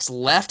quarterbacks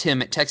left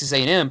him at Texas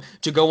A&M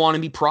to go on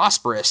and be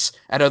prosperous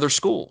at other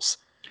schools.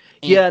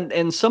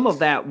 And some of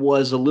that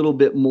was a little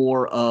bit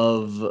more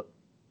of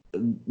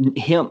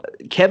him.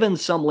 Kevin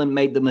Sumlin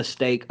made the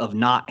mistake of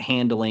not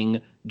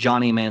handling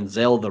Johnny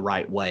Manziel the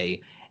right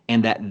way,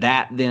 and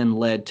that then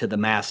led to the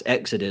mass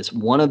exodus.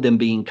 One of them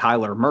being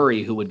Kyler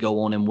Murray, who would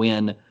go on and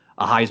win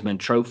a Heisman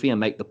Trophy and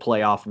make the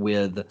playoff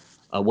with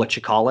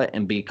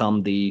and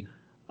become the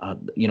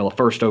a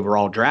first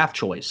overall draft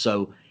choice.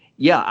 So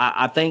yeah,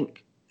 I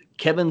think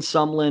Kevin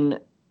Sumlin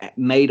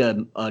made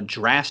a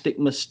drastic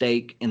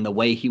mistake in the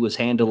way he was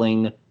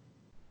handling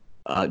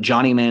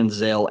Johnny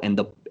Manziel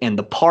and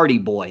the party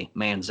boy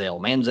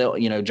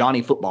Manziel,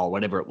 Johnny Football,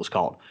 whatever it was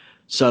called.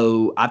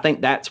 So I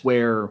think that's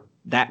where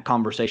that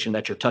conversation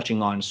that you're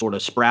touching on sort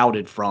of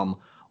sprouted from,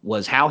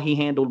 was how he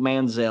handled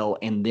Manziel,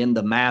 and then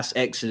the mass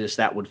exodus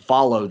that would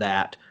follow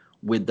that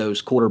with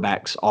those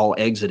quarterbacks all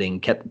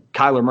exiting.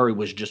 Kyler Murray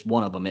was just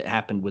one of them. It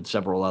happened with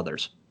several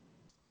others.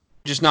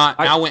 Just not.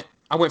 I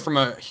went from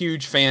a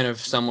huge fan of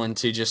someone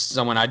to just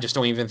someone I just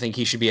don't even think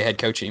he should be a head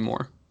coach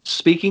anymore.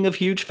 Speaking of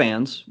huge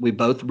fans, we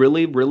both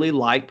really, really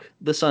like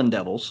the Sun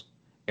Devils.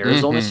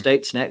 Arizona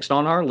State's next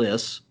on our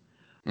list.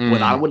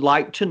 What I would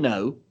like to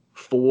know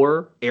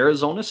for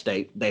Arizona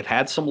State, they've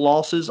had some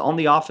losses on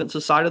the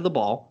offensive side of the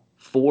ball,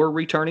 4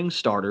 returning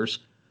starters.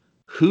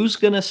 Who's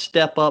going to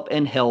step up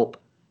and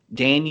help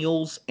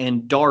Daniels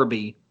and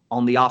Darby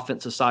on the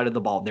offensive side of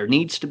the ball? There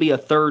needs to be a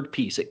third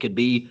piece. It could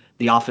be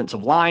the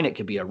offensive line. It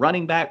could be a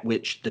running back,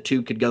 which the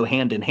two could go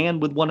hand in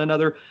hand with one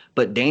another.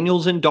 But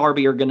Daniels and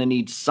Darby are going to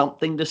need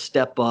something to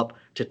step up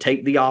to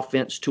take the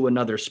offense to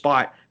another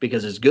spot,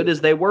 because as good as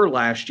they were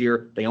last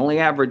year, they only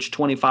averaged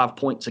 25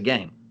 points a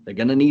game. They're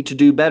going to need to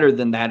do better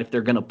than that if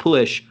they're going to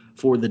push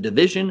for the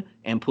division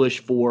and push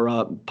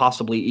for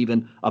possibly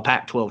even a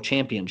Pac-12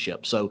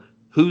 championship. So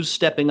who's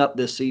stepping up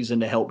this season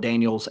to help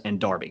Daniels and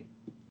Darby?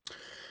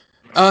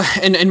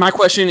 And my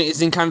question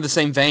is in kind of the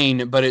same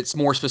vein, but it's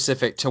more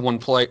specific to one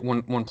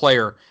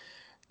player.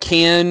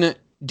 Can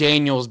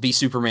Daniels be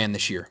Superman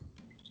this year?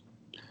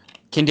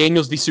 Can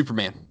Daniels be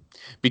Superman?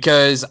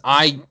 Because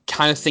I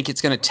kind of think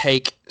it's going to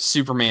take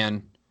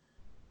Superman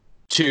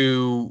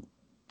to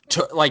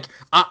like,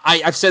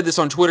 I've said this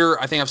on Twitter.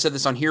 I think I've said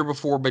this on here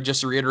before, but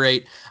just to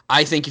reiterate,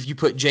 I think if you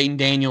put Jaden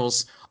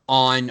Daniels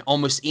on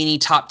almost any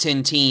top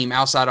 10 team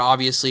outside of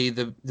obviously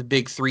the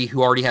big 3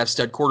 who already have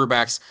stud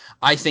quarterbacks,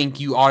 I think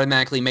you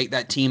automatically make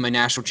that team a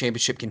national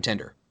championship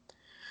contender.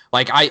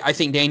 Like, I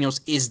think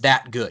Daniels is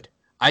that good.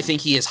 I think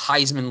he is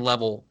Heisman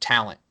level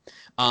talent.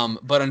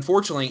 But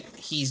unfortunately,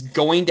 he's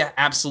going to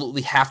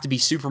absolutely have to be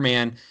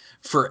Superman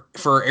for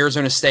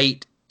Arizona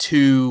State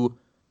to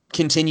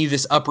continue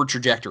this upward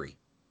trajectory.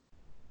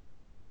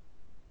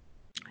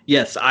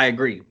 Yes, I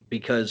agree,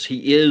 because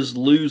he is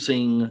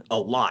losing a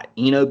lot.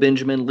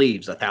 Benjamin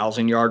leaves,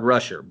 1,000-yard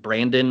rusher.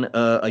 Brandon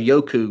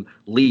Ayoku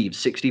leaves,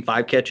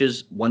 65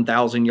 catches,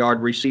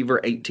 1,000-yard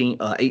receiver,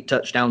 8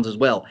 touchdowns as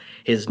well.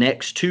 His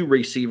next 2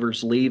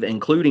 receivers leave,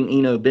 including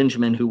Eno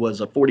Benjamin, who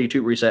was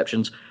 42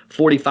 receptions,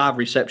 45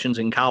 receptions,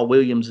 and Kyle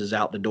Williams is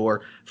out the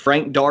door.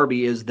 Frank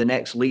Darby is the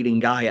next leading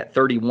guy at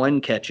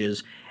 31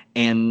 catches.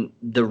 And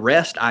the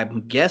rest,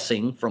 I'm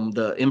guessing from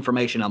the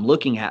information I'm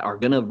looking at, are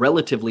going to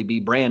relatively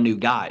be brand new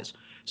guys.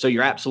 So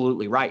you're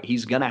absolutely right.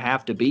 He's going to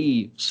have to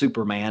be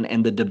Superman,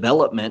 and the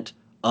development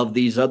of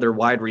these other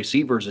wide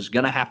receivers is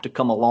going to have to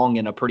come along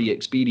in a pretty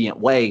expedient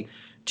way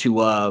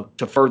to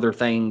further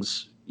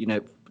things,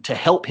 to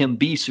help him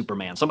be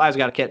Superman. Somebody's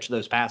got to catch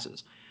those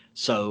passes.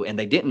 So, and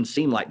they didn't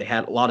seem like they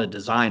had a lot of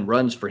design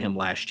runs for him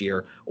last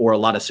year, or a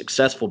lot of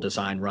successful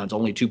design runs,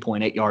 only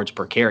 2.8 yards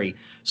per carry.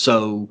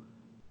 So,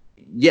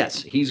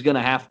 yes, he's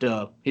gonna have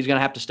to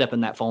step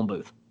in that phone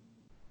booth.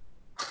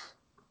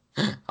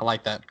 I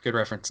like that. Good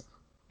reference.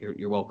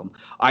 You're welcome.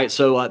 All right,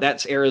 so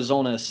that's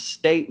Arizona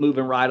State.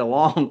 Moving right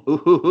along.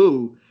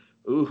 Ooh.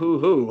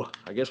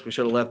 I guess we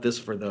should have left this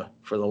for the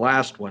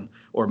last one,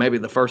 or maybe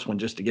the first one,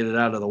 just to get it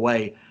out of the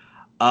way.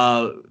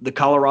 The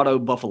Colorado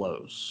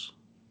Buffaloes.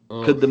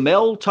 Ugh. Could the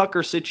Mel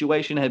Tucker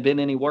situation have been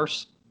any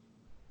worse?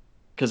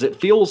 Because it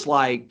feels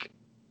like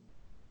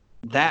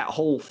that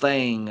whole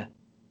thing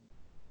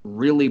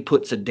really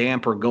puts a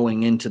damper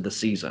going into the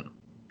season,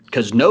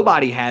 because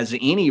nobody has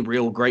any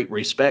real great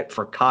respect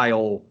for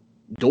Carl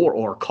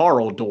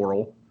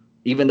Dorrell,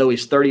 even though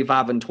he's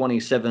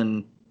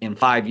 35-27 in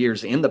 5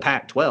 years in the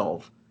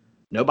Pac-12.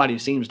 Nobody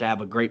seems to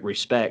have a great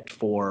respect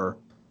for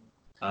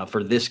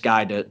this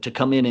guy to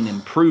come in and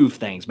improve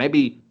things.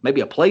 Maybe a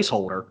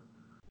placeholder,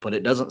 but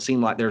it doesn't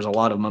seem like there's a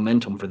lot of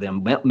momentum for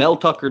them. Mel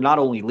Tucker not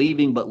only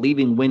leaving, but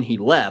leaving when he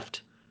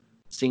left.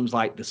 Seems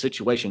like the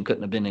situation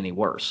couldn't have been any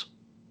worse.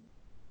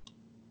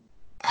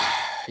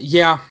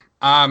 Yeah.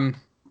 My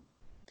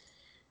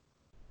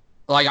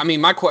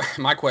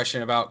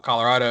question about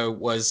Colorado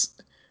was,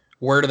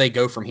 where do they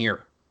go from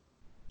here?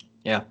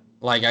 Yeah.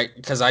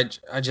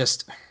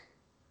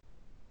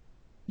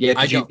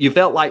 You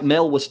felt like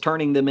Mel was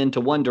turning them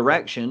into one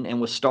direction and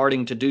was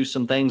starting to do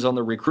some things on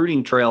the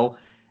recruiting trail,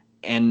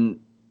 and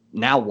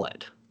now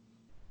what?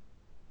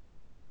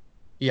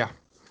 Yeah.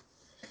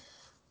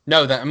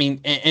 No,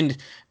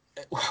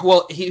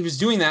 well, he was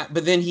doing that,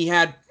 but then he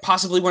had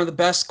possibly one of the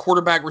best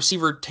quarterback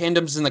receiver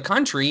tandems in the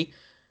country,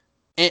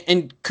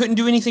 and couldn't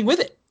do anything with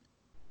it.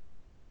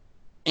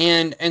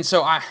 And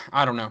so I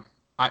don't know.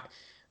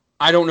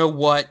 I don't know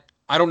what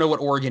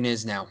Oregon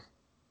is now,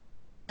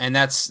 and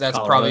that's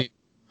Colorado. Probably.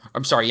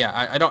 I'm sorry.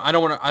 Yeah, I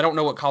don't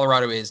know what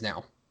Colorado is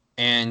now,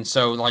 and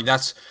so like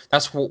that's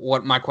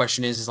what my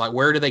question is like,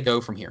 where do they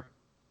go from here?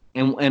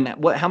 And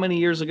how many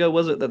years ago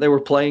was it that they were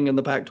playing in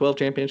the Pac-12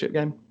 championship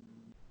game?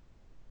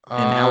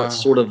 And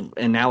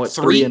now it's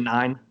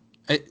 3-9.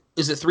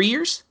 Is it 3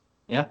 years?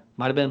 Yeah,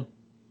 might have been.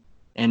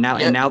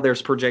 and now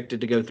there's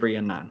projected to go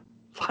 3-9.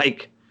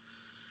 Like,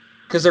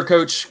 because their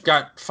coach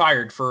got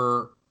fired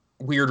for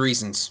weird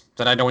reasons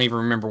that I don't even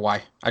remember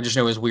why. I just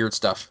know it was weird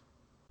stuff.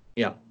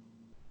 Yeah.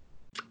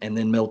 And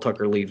then Mel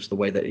Tucker leaves the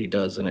way that he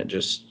does, and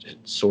it's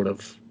sort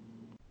of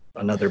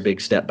another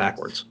big step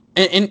backwards.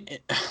 And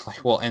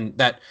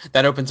that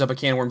opens up a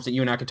can of worms that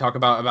you and I could talk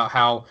about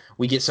how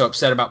we get so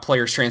upset about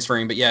players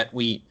transferring, but yet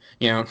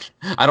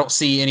I don't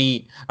see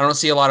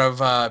a lot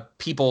of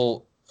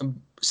people,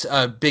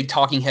 big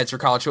talking heads for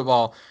college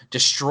football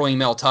destroying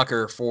Mel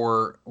Tucker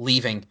for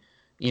leaving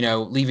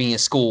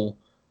his school.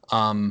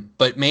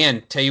 But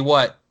man, tell you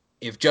what,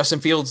 if Justin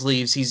Fields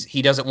leaves,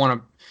 he doesn't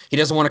want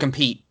to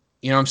compete.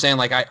 You know what I'm saying?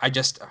 Like I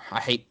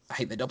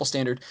hate the double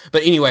standard.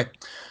 But anyway,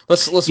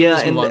 let's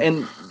move on.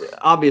 And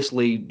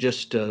obviously,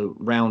 just to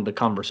round the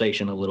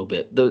conversation a little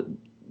bit,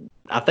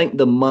 I think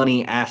the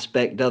money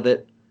aspect of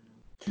it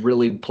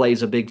really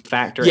plays a big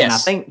factor.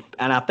 Yes. And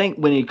I think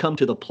when you come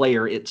to the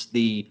player, it's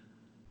the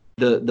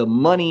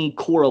money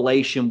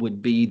correlation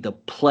would be the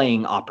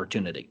playing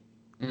opportunity.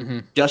 Mm-hmm.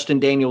 Justin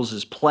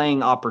Daniels'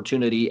 playing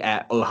opportunity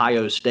at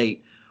Ohio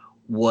State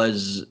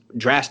was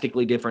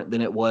drastically different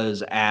than it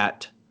was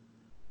at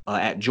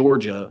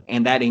Georgia,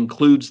 and that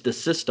includes the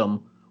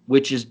system,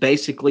 which is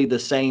basically the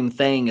same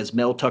thing as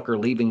Mel Tucker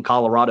leaving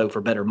Colorado for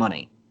better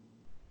money.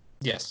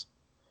 Yes.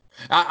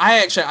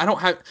 I don't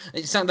have.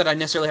 It's not that I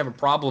necessarily have a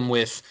problem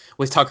with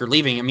Tucker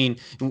leaving. I mean,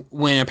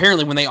 when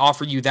they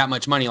offer you that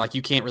much money, like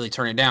you can't really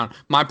turn it down.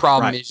 My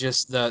problem is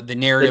just the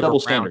narrative. The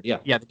double standard.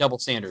 Yeah, the double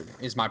standard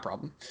is my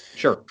problem.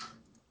 Sure.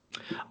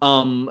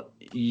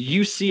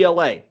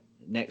 UCLA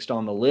next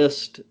on the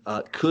list.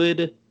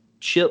 Could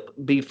Chip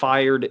be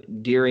fired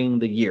during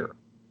the year?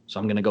 So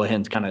I'm going to go ahead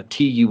and kind of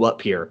tee you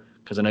up here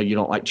because I know you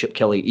don't like Chip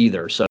Kelly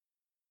either. So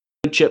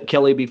could Chip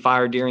Kelly be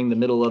fired during the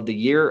middle of the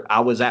year? I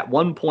was at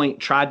one point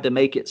tried to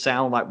make it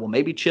sound like, well,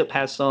 maybe Chip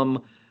has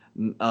some,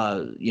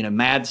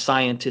 mad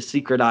scientist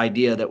secret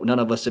idea that none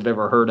of us have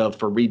ever heard of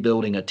for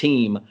rebuilding a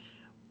team.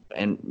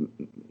 And,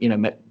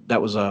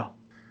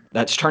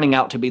 that's turning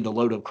out to be the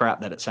load of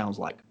crap that it sounds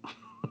like.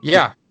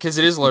 Yeah, because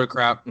it is a load of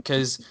crap.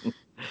 Because,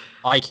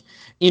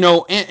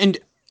 and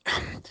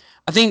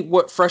I think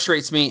what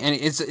frustrates me, and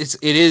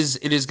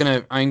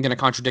I'm gonna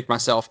contradict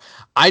myself.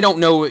 I don't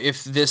know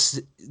if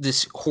this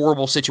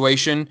horrible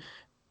situation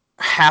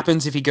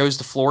happens if he goes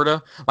to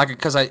Florida,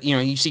 because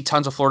you see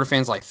tons of Florida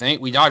fans like,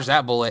 think we dodged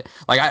that bullet.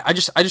 Like I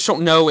just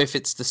don't know if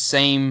it's the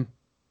same.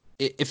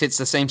 If it's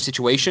the same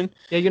situation.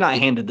 Yeah, you're not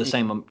handed the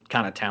same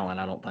kind of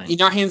talent, I don't think. You're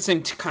not handed the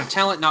same kind of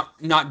talent.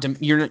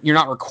 You're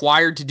not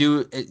required to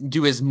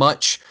do as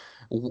much,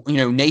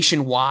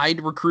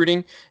 nationwide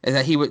recruiting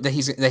that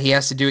he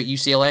has to do at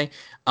UCLA.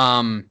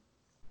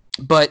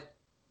 But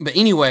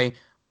anyway,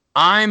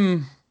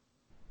 I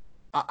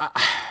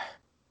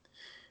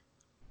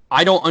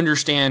don't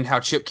understand how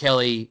Chip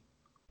Kelly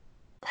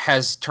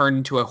has turned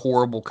into a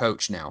horrible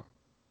coach now.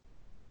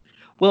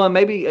 Well, and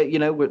maybe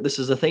this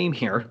is a theme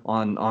here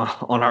on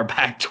our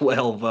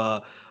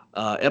Pac-12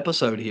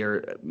 episode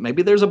here.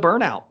 Maybe there's a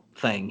burnout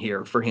thing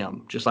here for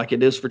him, just like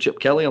it is for Chip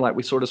Kelly, and like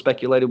we sort of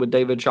speculated with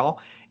David Shaw.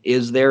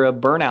 Is there a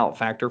burnout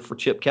factor for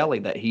Chip Kelly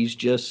that he's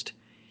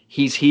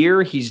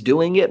here, he's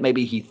doing it?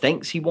 Maybe he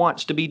thinks he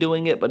wants to be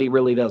doing it, but he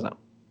really doesn't.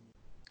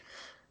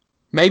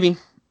 Maybe,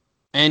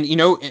 and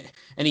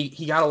and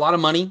he got a lot of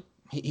money.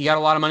 He got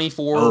a lot of money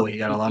for. Oh, he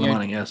got a lot of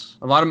money. Yes,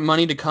 a lot of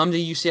money to come to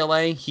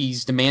UCLA.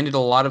 He's demanded a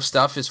lot of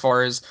stuff as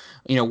far as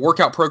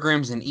workout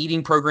programs and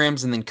eating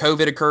programs, and then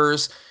COVID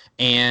occurs,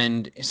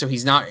 and so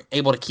he's not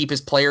able to keep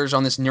his players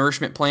on this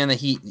nourishment plan that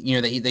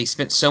they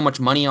spent so much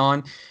money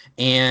on,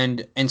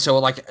 and so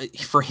like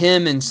for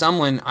him and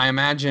Sumlin, I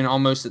imagine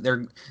almost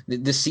that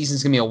this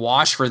season's gonna be a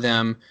wash for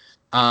them,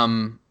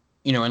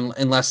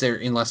 unless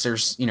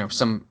there's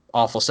some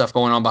awful stuff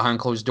going on behind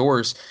closed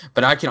doors.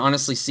 But I can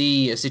honestly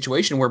see a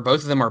situation where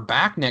both of them are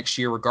back next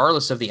year,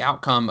 regardless of the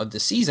outcome of the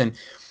season.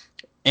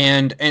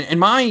 And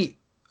I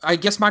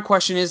guess my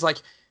question is, like,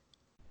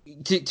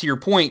 to your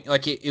point,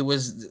 like this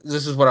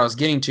is what I was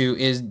getting to,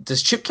 is,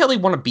 does Chip Kelly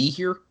want to be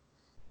here?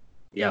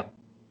 Yeah.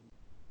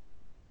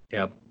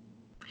 Yeah.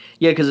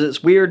 Yeah, because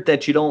it's weird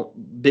that you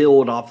don't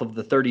build off of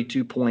the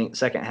 32-point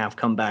second half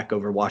comeback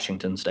over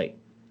Washington State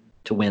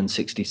to win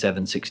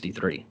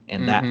 67-63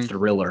 and that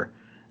thriller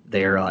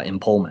there in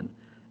Pullman.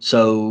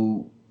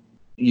 So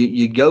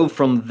you go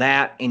from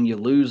that and you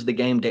lose the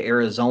game to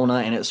Arizona,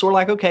 and it's sort of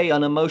like, okay,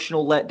 an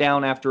emotional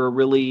letdown after a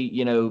really,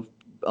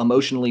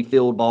 emotionally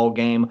filled ball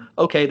game.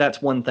 Okay,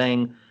 that's one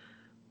thing.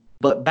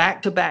 But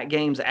back-to-back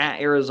games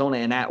at Arizona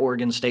and at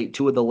Oregon State,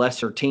 two of the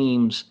lesser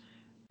teams,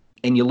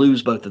 and you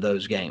lose both of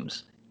those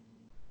games.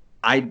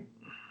 It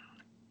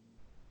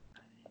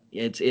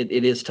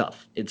is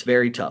tough. It's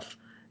very tough.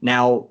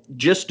 Now,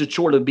 just to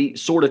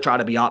sort of try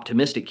to be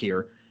optimistic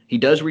here, he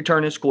does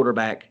return his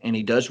quarterback, and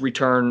he does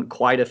return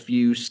quite a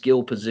few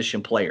skill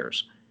position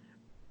players.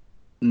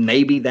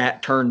 Maybe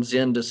that turns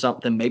into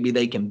something. Maybe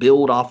they can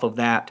build off of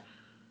that.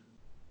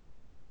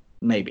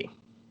 Maybe.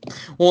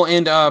 Well,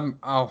 and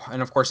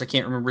and of course I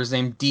can't remember his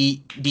name.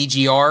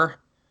 DGR.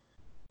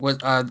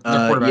 their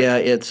quarterback? Yeah,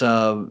 it's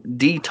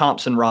D.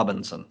 Thompson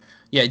Robinson.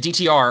 Yeah,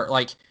 DTR.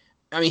 Like,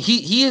 I mean,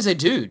 he is a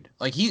dude.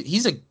 Like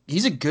he's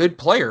a good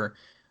player.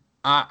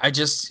 I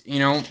just,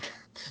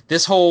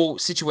 this whole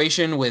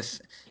situation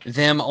with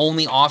them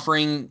only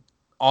offering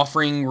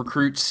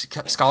recruits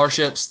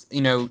scholarships,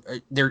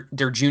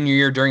 their junior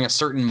year during a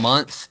certain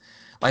month,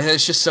 like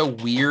that's just so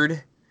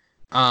weird.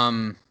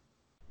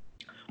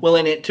 Well,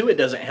 and it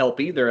doesn't help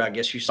either. I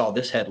guess you saw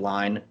this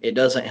headline. It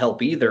doesn't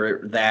help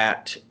either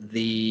that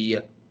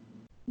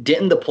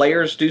didn't the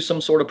players do some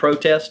sort of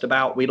protest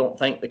about we don't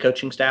think the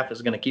coaching staff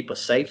is going to keep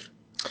us safe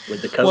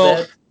with the COVID?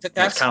 Well,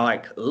 that's kind of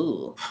like,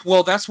 ooh.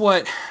 Well,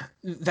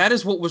 that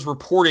is what was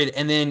reported,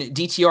 and then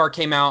DTR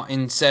came out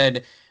and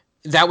said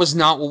that was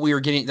not what we were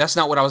getting. That's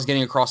not what I was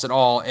getting across at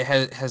all. It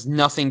has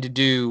nothing to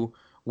do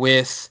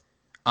with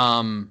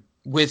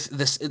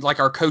this. Like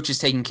our coach is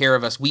taking care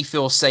of us. We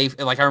feel safe.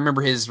 Like I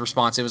remember his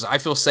response. It was, "I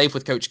feel safe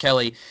with Coach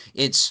Kelly."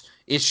 It's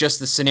just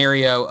the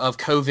scenario of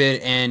COVID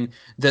and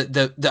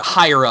the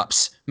higher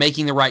ups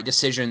making the right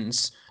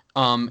decisions.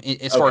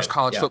 As far as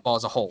college football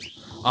as a whole.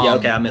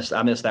 Okay, I missed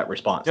that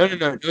response. No,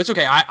 it's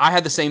okay. I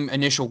had the same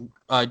initial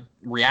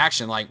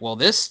reaction, like, well,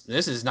 this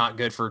is not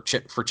good for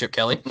Chip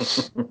Kelly.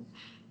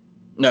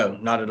 No,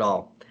 not at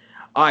all.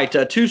 All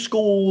right, 2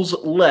 schools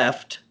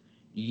left.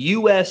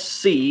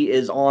 USC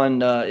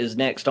is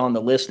next on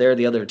the list there,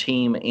 the other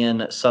team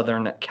in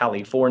Southern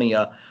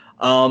California.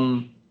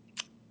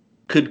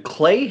 Could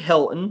Clay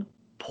Helton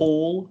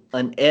pull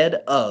an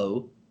Ed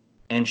O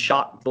and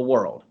shock the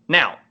world?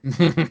 Now,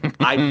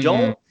 I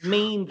don't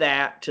mean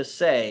that to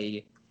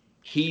say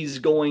he's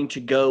going to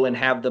go and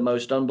have the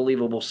most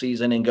unbelievable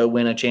season and go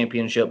win a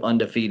championship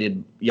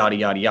undefeated, yada,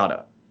 yada,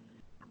 yada.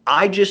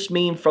 I just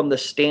mean from the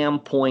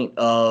standpoint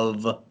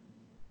of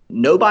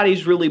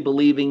nobody's really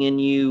believing in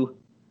you.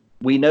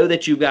 We know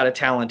that you've got a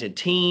talented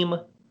team.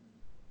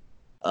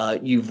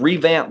 You've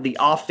revamped the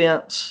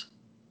offense,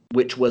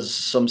 which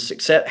was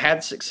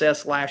had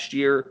success last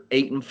year,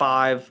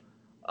 8-5,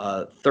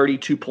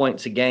 32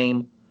 points a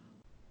game.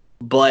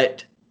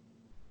 But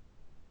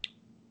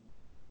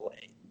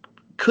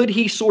could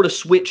he sort of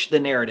switch the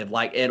narrative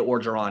like Ed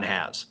Orgeron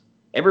has?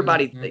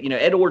 Everybody,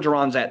 Ed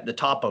Orgeron's at the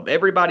top of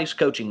everybody's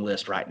coaching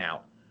list right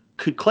now.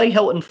 Could Clay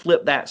Helton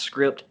flip that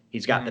script?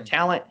 He's got the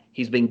talent.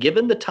 He's been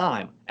given the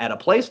time. At a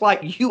place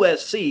like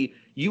USC,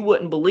 you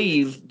wouldn't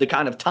believe the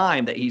kind of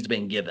time that he's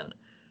been given.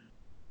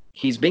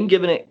 He's been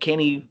given it. Can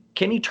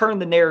he turn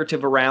the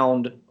narrative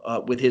around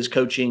with his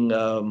coaching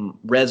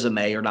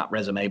resume, or not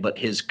resume, but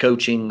his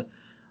coaching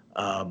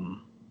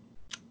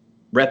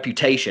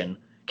reputation?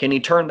 Can he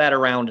turn that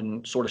around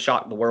and sort of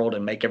shock the world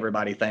and make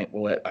everybody think,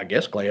 well, I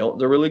guess Clay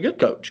Helton's a really good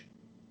coach?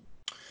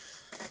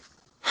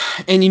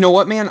 And you know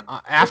what, man?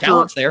 After the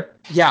talent's there.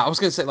 Yeah, I was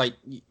gonna say, like,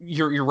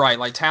 you're right.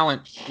 Like,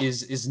 talent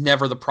is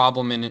never the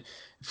problem. And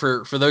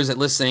for those that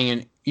listening,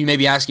 and you may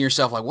be asking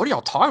yourself, like, what are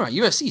y'all talking about?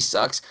 USC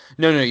sucks.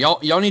 No,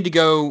 y'all need to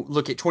go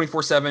look at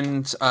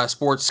 24/7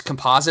 Sports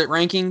composite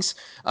rankings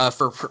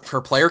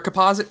for player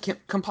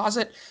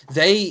composite.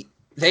 They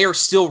are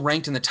still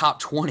ranked in the top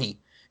 20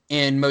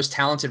 in most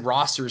talented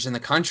rosters in the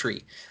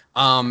country,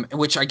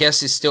 which I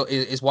guess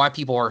is why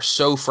people are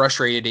so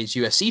frustrated as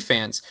USC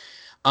fans.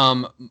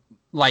 And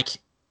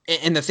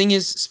the thing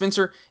is,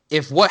 Spencer,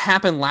 if what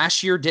happened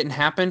last year didn't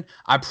happen,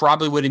 I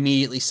probably would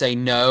immediately say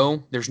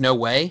no, there's no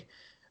way.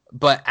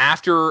 But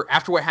after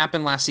what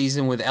happened last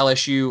season with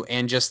LSU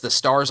and just the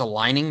stars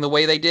aligning the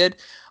way they did,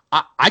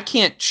 I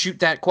can't shoot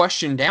that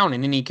question down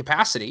in any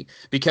capacity,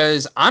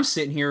 because I'm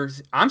sitting here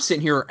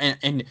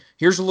and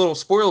here's a little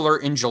spoiler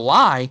alert. In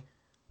July,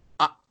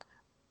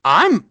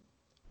 I'm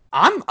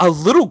a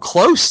little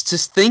close to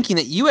thinking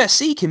that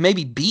USC can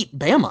maybe beat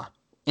Bama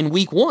in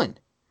week 1.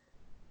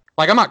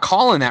 Like, I'm not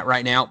calling that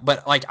right now,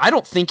 but like, I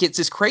don't think it's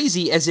as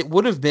crazy as it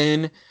would have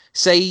been,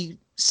 say,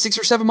 6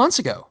 or 7 months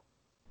ago.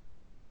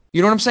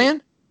 You know what I'm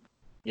saying?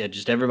 Yeah,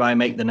 just everybody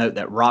make the note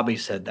that Robby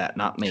said that,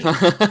 not me.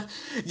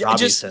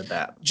 Robby said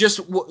that. Just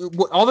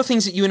all the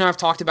things that you and I have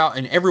talked about,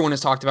 and everyone has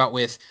talked about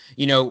with,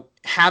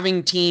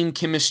 having team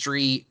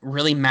chemistry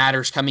really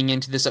matters coming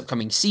into this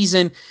upcoming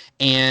season.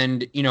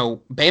 And,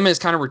 Bama is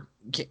kind of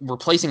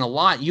replacing a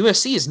lot.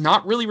 USC is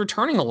not really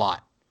returning a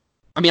lot.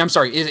 I mean, I'm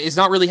sorry, it's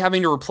not really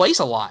having to replace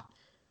a lot.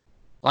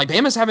 Like,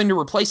 Bama's having to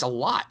replace a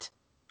lot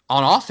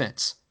on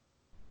offense.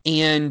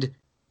 And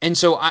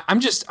so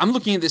I'm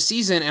looking at this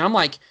season and I'm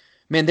like,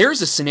 man,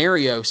 there's a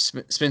scenario,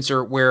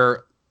 Spencer,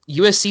 where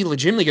USC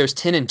legitimately goes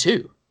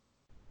 10-2.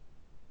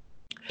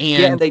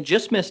 And they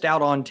just missed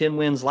out on 10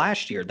 wins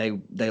last year.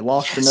 They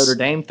lost to Notre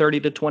Dame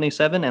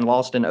 30-27 and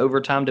lost in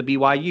overtime to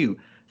BYU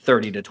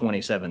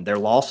 30-27. Their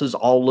losses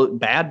all look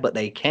bad, but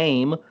they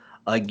came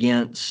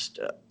against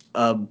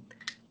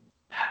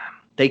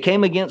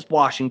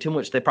Washington,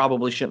 which they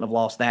probably shouldn't have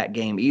lost that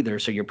game either.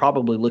 So you're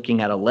probably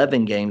looking at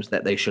 11 games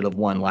that they should have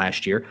won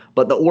last year.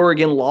 But the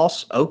Oregon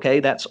loss, okay,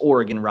 that's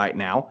Oregon right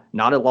now.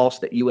 Not a loss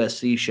that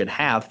USC should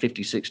have,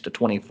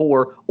 56-24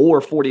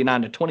 or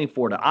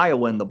 49-24 to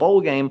Iowa in the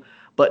bowl game.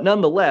 But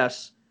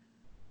nonetheless,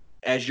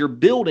 as you're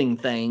building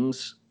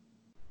things,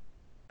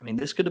 I mean,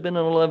 this could have been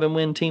an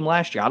 11-win team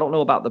last year. I don't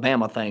know about the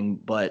Bama thing,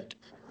 but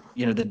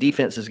the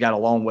defense has got a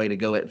long way to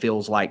go. It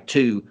feels like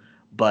too,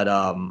 but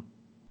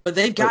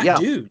they've got yeah.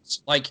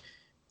 dudes. Like,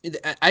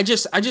 I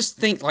just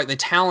think like the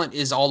talent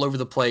is all over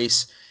the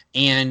place.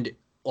 And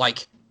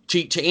like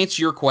to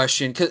answer your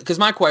question, because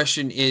my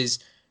question is,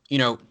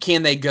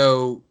 can they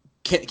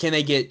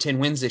get 10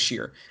 wins this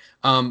year?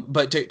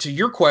 But to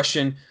your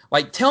question,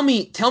 like tell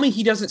me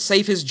he doesn't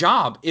save his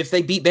job if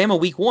they beat Bama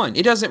week 1.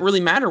 It doesn't really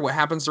matter what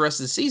happens the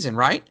rest of the season,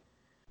 right?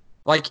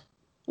 Like,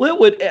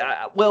 well,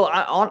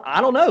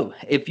 I don't know.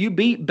 If you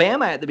beat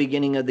Bama at the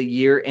beginning of the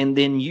year and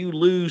then you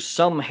lose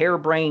some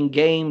harebrained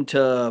game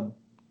to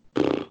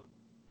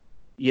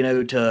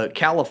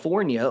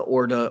California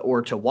or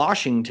to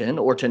Washington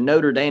or to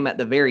Notre Dame at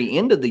the very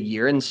end of the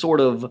year, and sort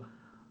of,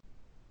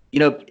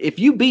 if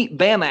you beat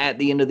Bama at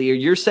the end of the year,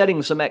 you're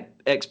setting some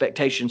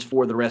expectations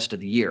for the rest of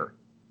the year.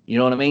 You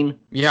know what I mean?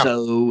 Yeah.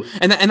 So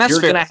and that's you're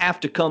fair. going to have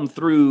to come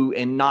through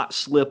and not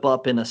slip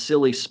up in a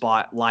silly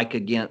spot like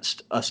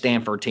against a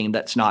Stanford team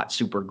that's not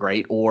super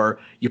great,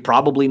 or you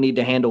probably need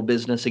to handle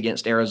business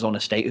against Arizona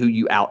State, who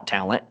you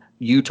out-talent,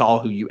 Utah,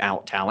 who you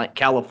out-talent,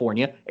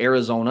 California,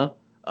 Arizona,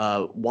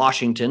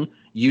 Washington,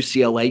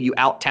 UCLA. You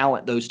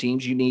out-talent those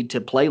teams. You need to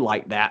play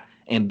like that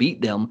and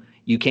beat them.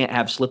 You can't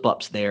have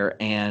slip-ups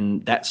there,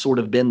 and that's sort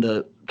of been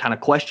the kind of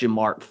question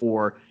mark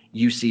for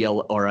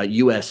UCLA or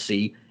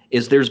USC.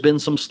 Is there's been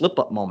some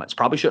slip-up moments.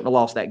 Probably shouldn't have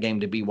lost that game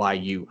to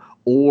BYU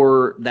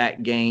or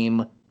that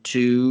game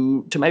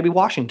to maybe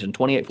Washington,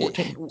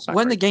 28-14.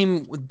 When the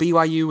game with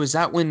BYU, is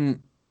that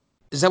when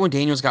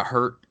Daniels got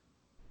hurt?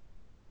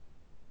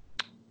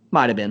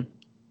 Might have been.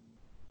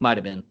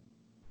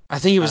 I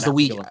think it was the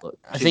week.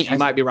 I think you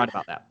might be right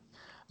about that.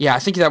 Yeah, I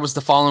think that was the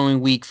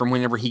following week from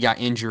whenever he got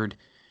injured.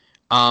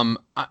 And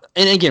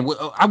again,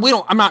 I'm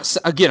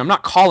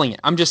not calling it.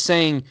 I'm just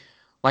saying,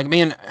 like,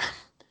 man,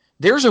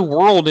 there's a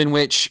world in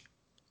which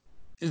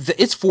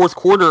it's fourth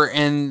quarter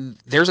and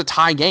there's a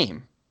tie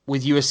game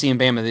with USC and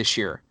Bama this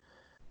year.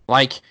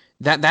 Like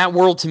that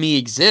world to me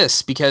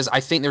exists because I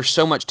think there's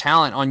so much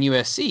talent on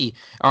USC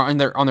on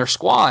their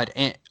squad,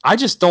 and I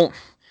just don't.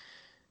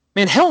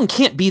 Man, Helton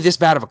can't be this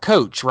bad of a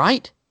coach,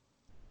 right?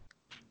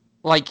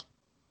 Like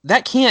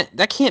that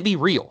can't be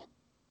real.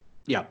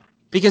 Yeah.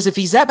 Because if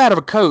he's that bad of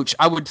a coach,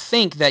 I would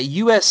think that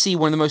USC,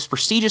 one of the most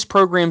prestigious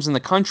programs in the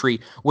country,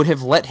 would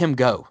have let him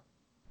go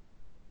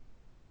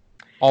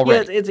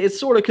already. Yeah, it's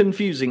sort of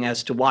confusing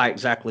as to why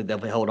exactly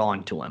they've held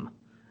on to him.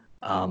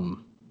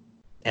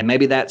 And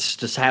maybe that's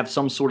to have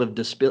some sort of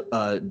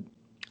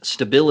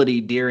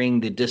stability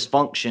during the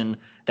dysfunction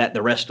that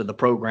the rest of the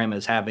program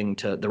is having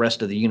to, the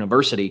rest of the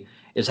university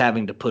is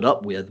having to put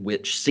up with,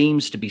 which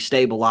seems to be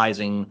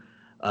stabilizing.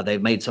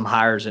 They've made some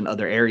hires in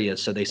other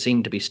areas, so they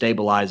seem to be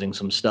stabilizing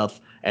some stuff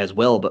as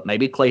well. But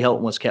maybe Clay Helton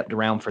was kept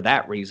around for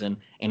that reason,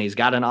 and he's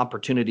got an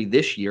opportunity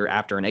this year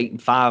after an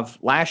 8-5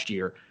 last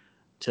year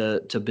to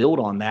build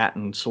on that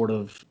and sort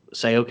of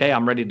say, okay,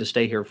 I'm ready to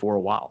stay here for a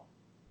while.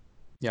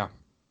 Yeah.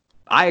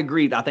 I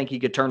agree. I think he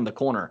could turn the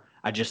corner.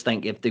 I just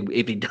think if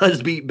he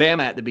does beat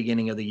Bama at the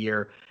beginning of the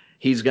year,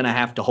 he's going to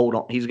have to hold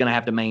on. He's going to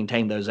have to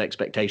maintain those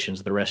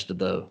expectations the rest of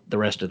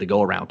the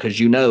go around, because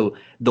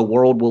the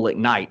world will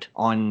ignite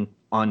on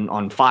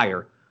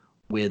fire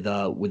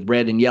with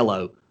red and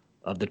yellow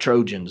of the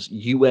Trojans.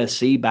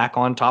 USC back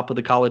on top of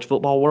the college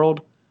football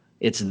world.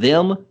 It's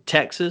them,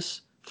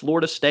 Texas,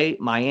 Florida State,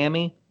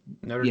 Miami.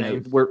 Notre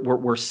Dame. We're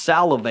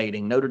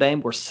salivating. Notre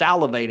Dame. We're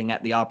salivating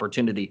at the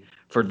opportunity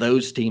for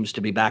those teams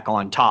to be back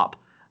on top,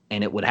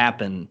 and it would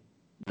happen.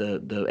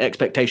 The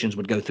expectations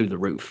would go through the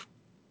roof.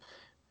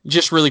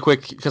 Just really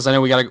quick, because I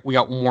know we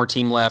got one more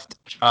team left.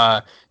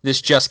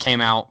 This just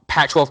came out.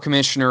 Pac-12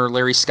 Commissioner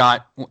Larry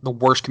Scott, the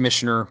worst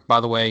commissioner,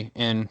 by the way,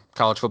 in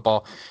college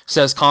football,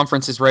 says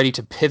conference is ready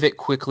to pivot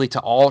quickly to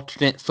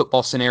alternate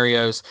football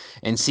scenarios,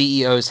 and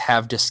CEOs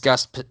have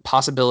discussed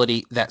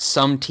possibility that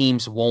some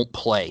teams won't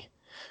play.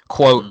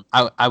 Quote,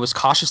 I was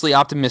cautiously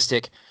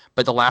optimistic,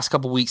 but the last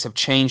couple of weeks have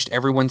changed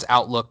everyone's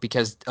outlook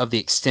because of the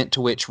extent to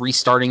which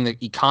restarting the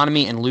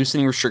economy and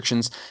loosening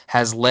restrictions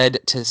has led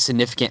to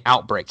significant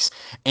outbreaks.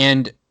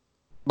 And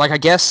like, I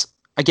guess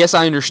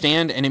I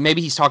understand, and maybe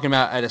he's talking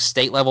about at a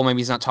state level, maybe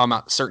he's not talking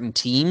about certain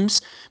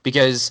teams,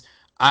 because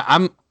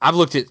I've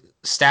looked at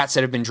stats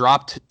that have been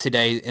dropped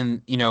today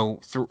and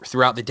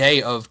throughout the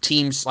day of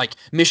teams like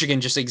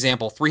Michigan, just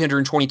example,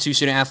 322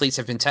 student athletes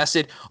have been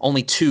tested,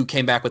 only 2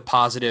 came back with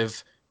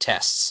positive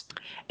tests.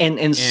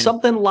 And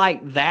something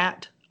like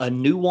that, a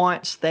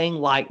nuanced thing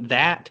like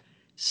that,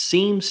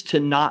 seems to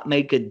not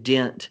make a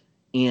dent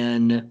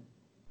in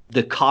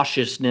the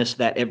cautiousness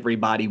that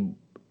everybody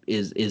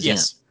is in.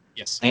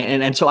 Yes.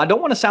 And so I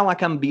don't want to sound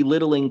like I'm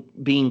belittling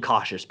being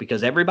cautious,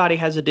 because everybody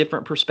has a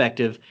different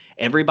perspective.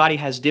 Everybody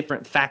has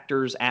different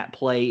factors at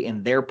play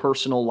in their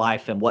personal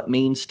life and what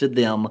means to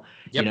them.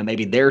 Yep.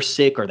 Maybe they're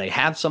sick, or they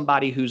have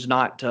somebody who's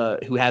not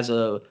who has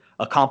a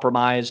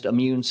compromised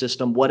immune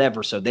system,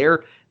 whatever. So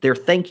they're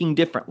thinking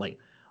differently.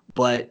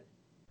 But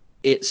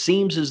it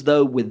seems as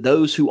though with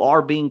those who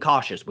are being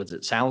cautious, which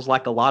it sounds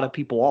like a lot of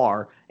people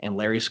are, and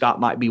Larry Scott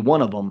might be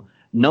one of them,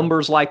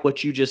 numbers like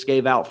what you just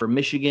gave out for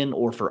Michigan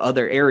or for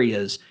other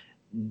areas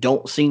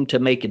don't seem to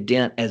make a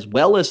dent, as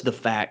well as the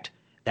fact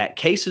that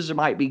cases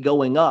might be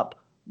going up,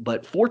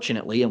 but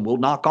fortunately, and we'll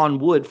knock on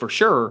wood for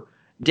sure,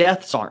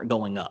 deaths aren't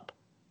going up.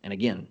 And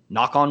again,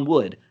 knock on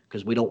wood,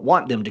 because we don't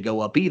want them to go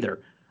up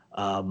either.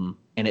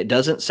 And it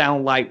doesn't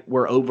sound like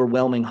we're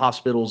overwhelming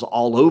hospitals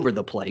all over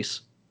the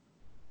place.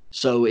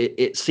 So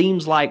it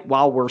seems like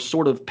while we're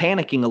sort of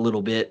panicking a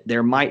little bit,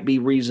 there might be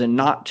reason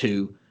not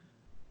to.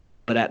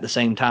 But at the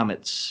same time,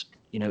 it's,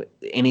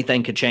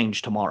 anything could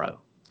change tomorrow.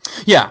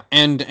 Yeah,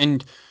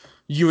 and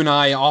you and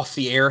I off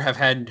the air have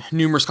had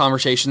numerous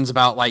conversations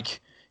about,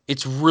 like,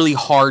 it's really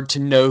hard to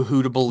know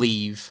who to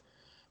believe,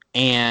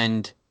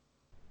 and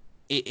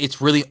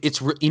it's really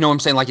you know what I'm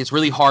saying, like, it's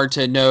really hard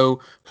to know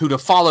who to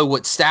follow,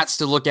 what stats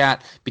to look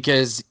at,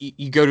 because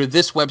you go to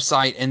this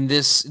website and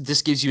this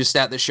gives you a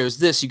stat that shows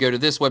this, you go to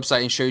this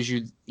website and shows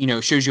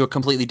you a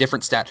completely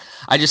different stat.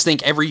 I just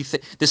think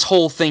this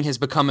whole thing has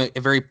become a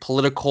very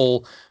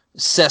political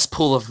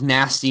cesspool of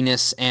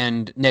nastiness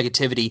and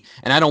negativity,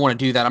 and I don't want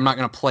to do that. I'm not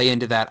going to play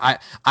into that.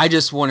 I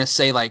just want to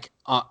say, like,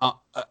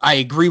 I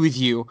agree with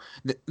you.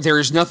 There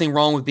is nothing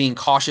wrong with being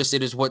cautious.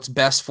 It is what's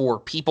best for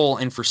people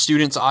and for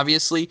students,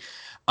 obviously.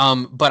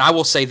 But I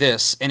will say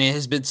this, and it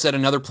has been said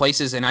in other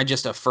places, and I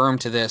just affirm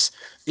to this: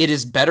 it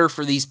is better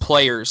for these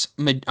players.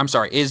 It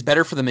is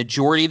better for the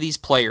majority of these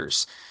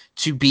players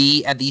to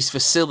be at these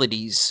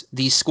facilities,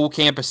 these school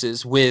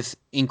campuses with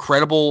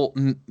incredible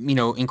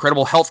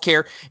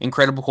healthcare,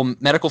 incredible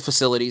medical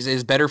facilities. It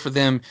is better for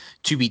them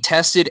to be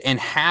tested and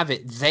have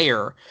it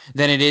there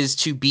than it is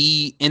to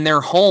be in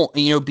their home,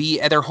 be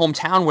at their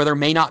hometown where there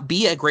may not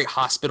be a great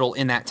hospital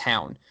in that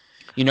town.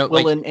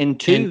 Well, and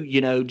two,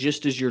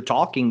 just as you're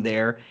talking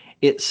there,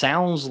 it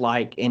sounds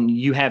like, and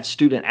you have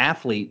student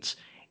athletes,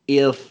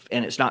 and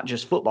it's not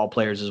just football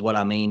players is what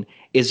I mean,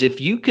 is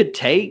if you could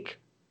take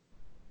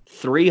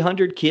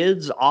 300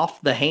 kids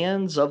off the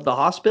hands of the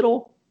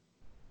hospital,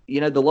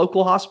 the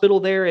local hospital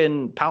there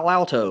in Palo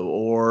Alto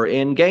or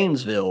in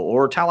Gainesville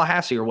or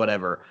Tallahassee or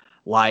whatever,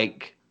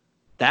 like,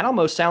 that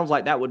almost sounds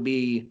like that would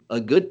be a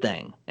good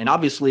thing. And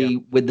obviously,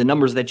 with the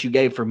numbers that you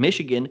gave for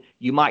Michigan,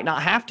 you might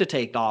not have to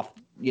take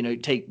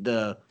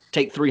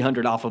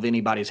 300 off of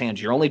anybody's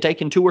hands. You're only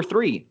taking 2 or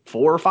 3,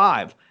 4 or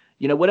 5,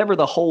 whatever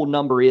the whole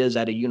number is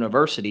at a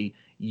university.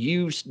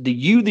 The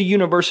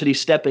university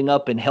stepping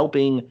up and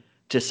helping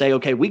to say,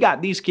 okay, we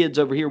got these kids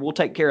over here, we'll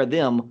take care of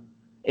them.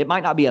 It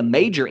might not be a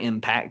major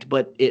impact,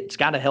 but it's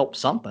got to help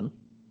something.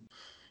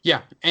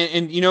 Yeah,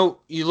 and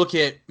you look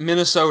at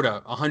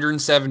Minnesota,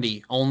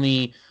 170,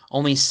 only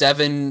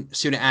 7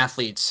 student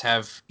athletes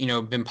have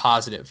been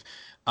positive.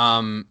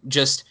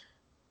 Just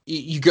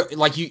you go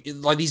like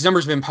these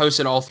numbers have been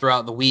posted all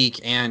throughout the week,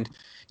 and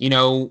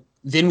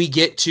then we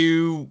get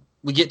to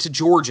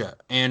Georgia,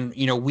 and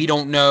we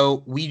do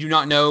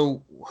not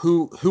know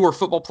who are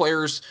football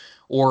players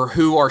or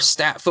who are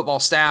football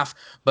staff,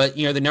 but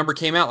the number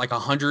came out like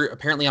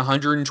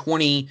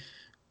 120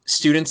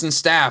 students and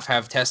staff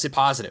have tested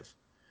positive.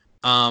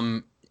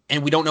 And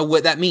we don't know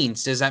what that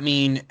means. Does that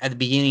mean at the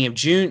beginning of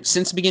June?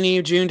 Since the beginning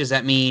of June? Does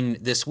that mean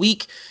this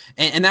week?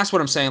 And that's what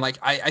I'm saying. Like,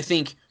 I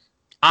think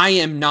I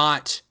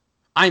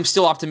am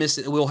still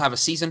optimistic that we'll have a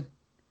season.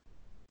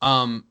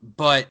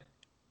 But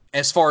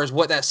as far as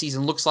what that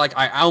season looks like,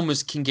 I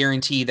almost can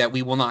guarantee that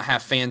we will not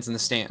have fans in the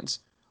stands.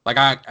 Like,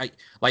 I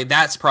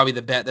that's probably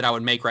the bet that I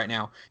would make right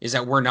now, is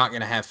that we're not going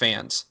to have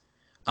fans.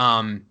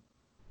 And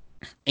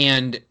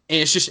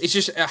it's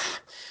just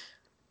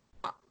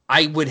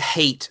I would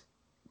hate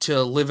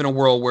to live in a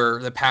world where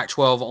the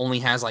Pac-12 only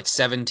has like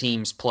 7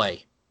 teams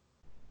play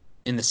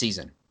in the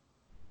season.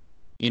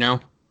 Yeah,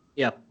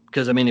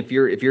 because I mean, if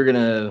you're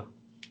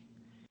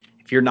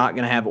not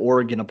gonna have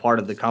Oregon a part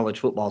of the college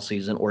football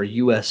season, or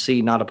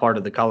USC not a part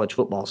of the college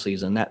football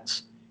season,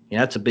 that's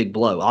a big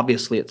blow.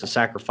 Obviously, it's a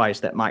sacrifice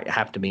that might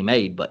have to be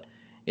made, but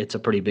it's a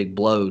pretty big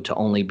blow to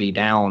only be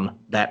down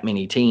that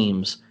many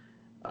teams,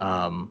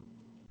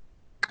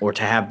 or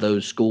to have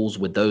those schools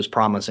with those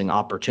promising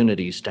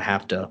opportunities to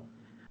have to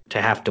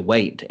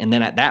wait. And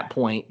then at that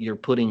point, you're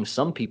putting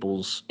some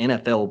people's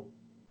NFL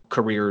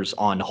careers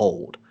on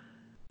hold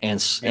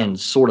and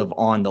sort of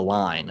on the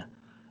line.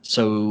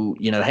 So,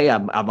 hey,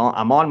 I'm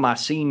on my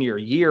senior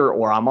year,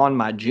 or I'm on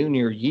my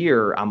junior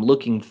year. I'm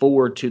looking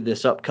forward to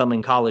this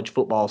upcoming college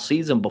football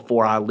season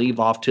before I leave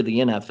off to the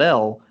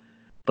NFL.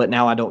 But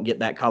now I don't get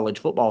that college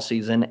football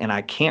season, and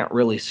I can't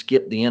really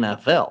skip the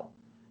NFL.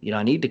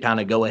 I need to kind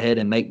of go ahead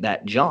and make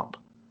that jump.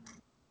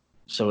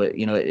 So,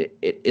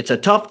 it's a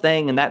tough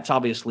thing, and that's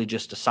obviously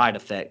just a side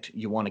effect.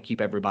 You want to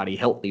keep everybody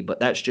healthy, but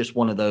that's just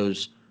one of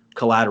those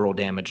collateral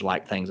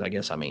damage-like things, I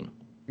guess I mean.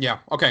 Yeah.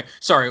 Okay.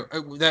 Sorry. I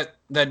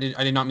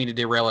did not mean to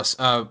derail us.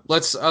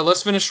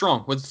 Let's finish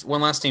strong with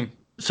one last team.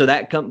 So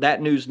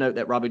that news note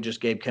that Robby just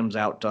gave comes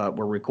out.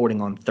 We're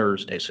recording on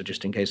Thursday, so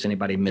just in case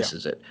anybody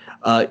misses it,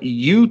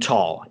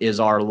 Utah is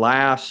our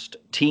last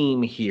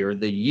team here.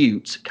 The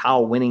Utes,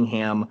 Kyle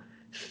Winningham,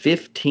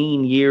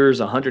 15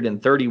 years,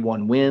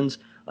 131 wins,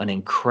 an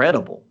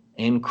incredible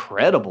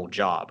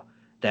job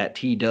that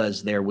he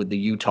does there with the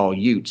Utah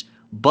Utes.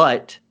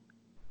 But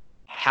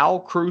how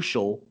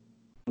crucial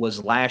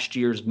was last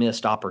year's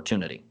missed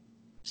opportunity?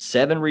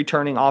 7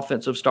 returning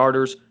offensive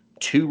starters,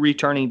 2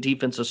 returning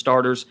defensive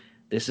starters.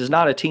 This is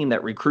not a team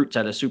that recruits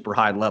at a super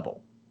high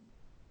level.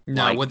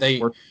 No,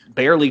 we're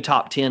barely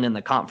top 10 in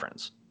the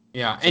conference.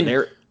 Yeah, so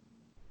and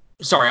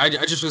sorry, I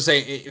just want to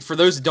say, for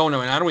those that don't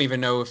know, and I don't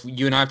even know if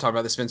you and I have talked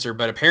about this, Spencer,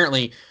 but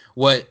apparently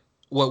what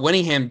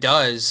Winningham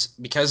does,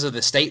 because of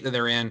the state that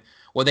they're in,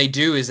 what they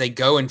do is they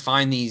go and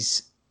find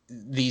these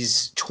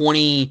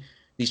 22,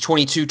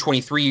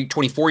 23,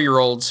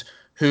 24-year-olds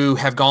who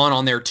have gone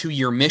on their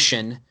 2-year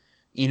mission,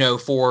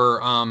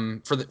 for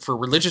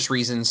religious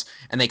reasons,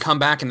 and they come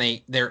back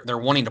and they're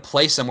wanting to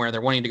play somewhere,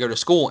 they're wanting to go to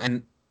school,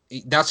 and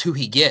that's who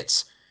he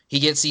gets. He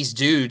gets these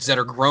dudes that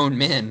are grown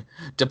men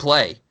to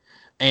play.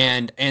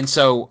 And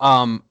so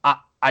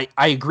I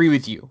agree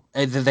with you.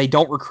 They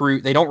don't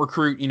recruit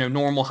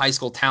normal high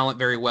school talent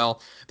very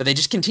well, but they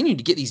just continue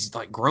to get these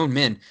like grown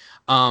men.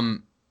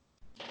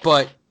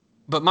 But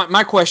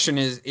my question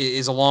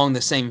is along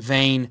the same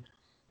vein.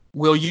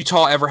 Will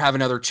Utah ever have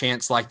another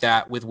chance like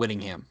that with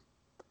Whittingham?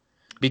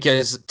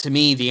 Because to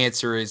me, the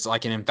answer is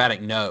like an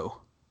emphatic no.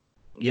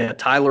 Yeah,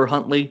 Tyler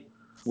Huntley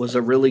was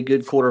a really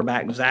good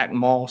quarterback. Zach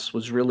Moss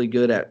was really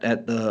good at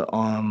the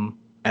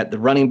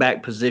running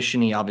back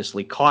position. He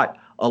obviously caught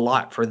a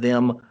lot for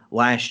them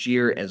last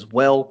year as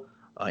well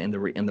in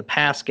the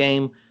pass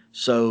game.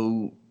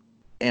 So,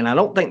 and I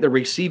don't think the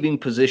receiving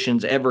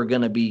position's ever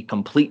going to be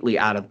completely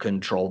out of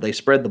control. They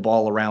spread the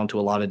ball around to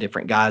a lot of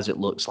different guys, it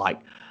looks like.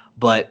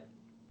 But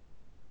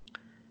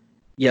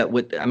yeah,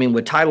 with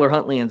Tyler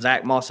Huntley and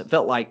Zach Moss, it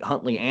felt like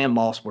Huntley and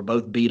Moss were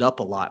both beat up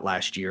a lot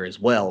last year as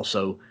well.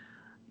 So,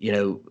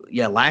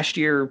 last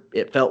year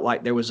it felt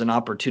like there was an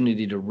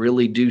opportunity to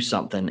really do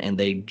something, and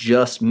they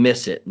just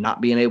miss it.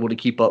 Not being able to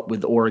keep up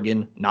with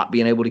Oregon, not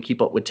being able to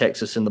keep up with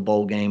Texas in the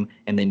bowl game,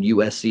 and then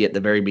USC at the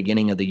very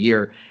beginning of the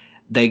year.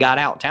 They got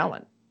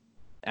out-talented.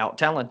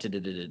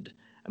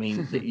 I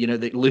mean,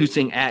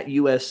 losing at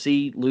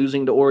USC,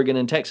 losing to Oregon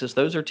and Texas,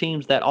 those are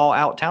teams that all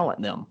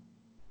out-talent them.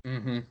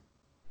 Mm-hmm.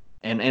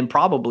 And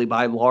probably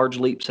by large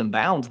leaps and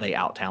bounds, they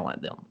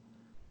out-talent them.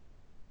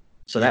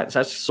 So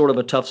that's sort of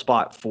a tough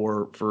spot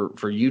for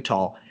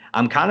Utah.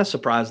 I'm kind of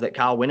surprised that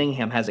Kyle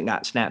Whittingham hasn't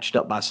got snatched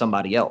up by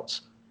somebody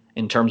else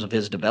in terms of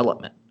his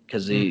development,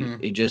 because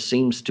he just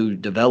seems to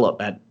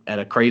develop at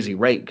a crazy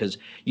rate, because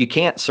you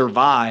can't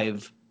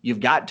survive.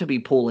 You've got to be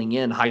pulling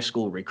in high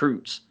school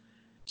recruits.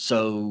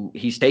 So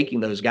he's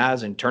taking those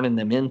guys and turning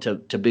them into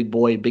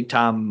big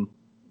time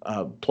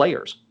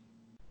players.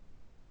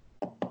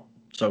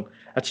 So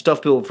that's a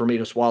tough pill for me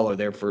to swallow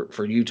there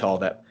for Utah.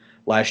 That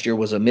last year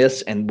was a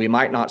miss, and we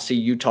might not see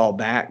Utah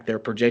back. They're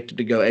projected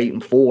to go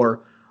 8-4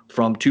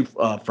 from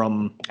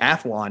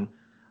Athlon,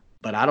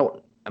 but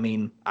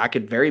I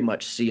could very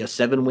much see a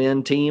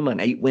 7-win team, an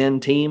 8-win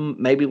team,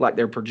 maybe like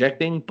they're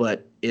projecting,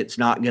 but it's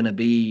not going to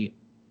be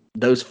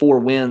those 4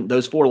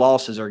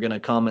 losses are going to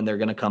come, and they're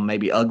going to come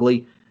maybe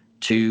ugly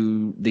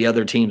to the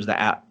other teams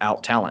that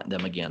out talent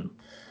them again.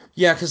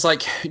 Yeah, because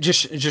like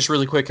just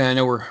really quick, and I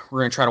know we're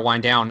going to try to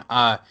wind down.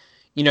 A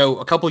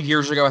couple of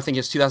years ago, I think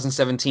it's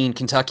 2017,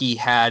 Kentucky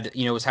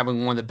was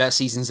having one of the best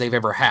seasons they've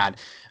ever had.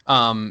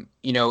 And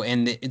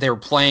they were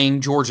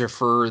playing Georgia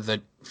for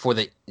the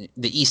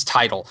East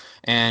title,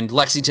 and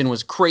Lexington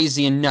was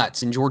crazy and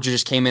nuts, and Georgia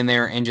just came in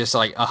there and just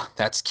like, oh,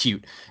 that's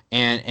cute,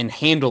 and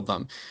handled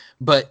them.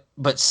 But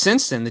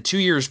since then, the 2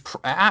 years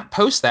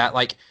post that,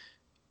 like,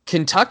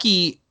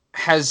 Kentucky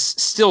has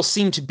still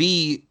seemed to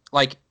be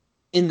like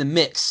in the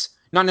mix,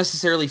 not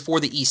necessarily for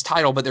the East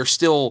title, but they're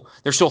still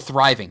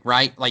thriving,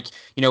 right? Like,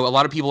 a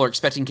lot of people are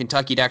expecting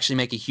Kentucky to actually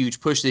make a huge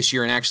push this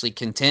year and actually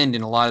contend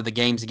in a lot of the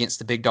games against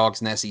the big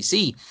dogs in the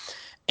SEC.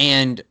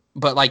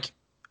 But like,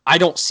 I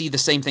don't see the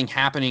same thing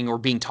happening or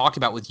being talked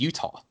about with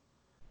Utah.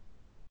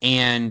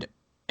 And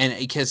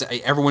because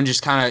everyone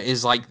just kind of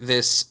is like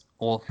this,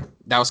 well,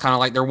 that was kind of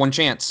like their one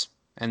chance,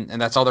 and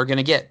that's all they're going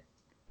to get.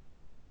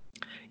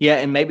 Yeah,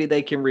 and maybe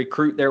they can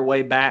recruit their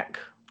way back,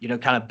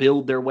 kind of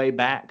build their way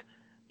back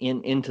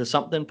into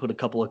something, put a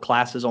couple of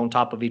classes on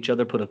top of each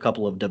other, put a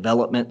couple of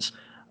developments,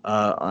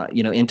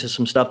 into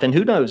some stuff. And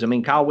who knows? I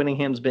mean, Kyle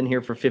Whittingham's been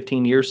here for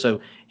 15 years,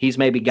 so he's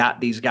maybe got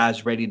these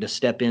guys ready to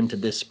step into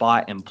this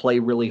spot and play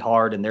really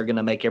hard, and they're going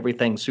to make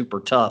everything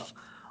super tough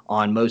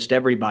on most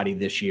everybody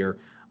this year.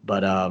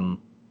 But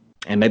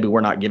and maybe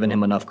we're not giving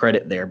him enough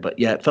credit there. But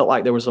yeah, it felt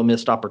like there was a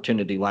missed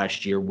opportunity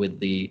last year with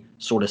the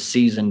sort of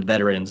seasoned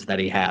veterans that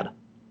he had.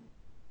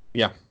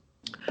 Yeah.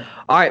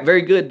 All right,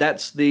 very good.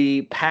 That's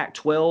the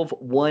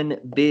Pac-12 one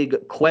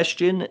big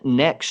question.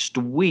 Next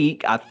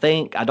week, I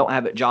think, I don't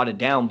have it jotted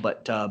down,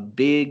 but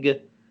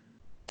Big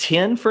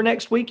 10 for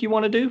next week you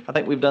want to do? I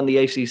think we've done the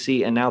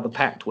ACC and now the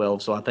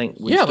Pac-12, so I think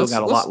we've still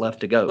got a lot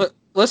left to go.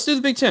 Let's do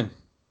the Big 10.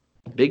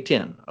 Big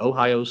 10,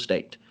 Ohio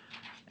State.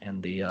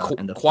 And the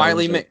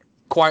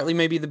quietly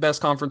maybe the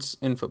best conference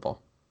in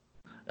football.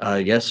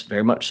 Yes,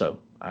 very much so.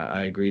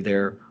 I agree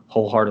there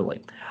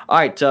wholeheartedly. All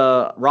right,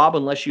 Rob,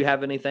 unless you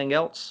have anything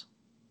else.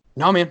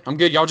 No, man, I'm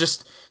good. Y'all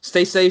just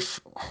stay safe,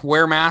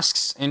 wear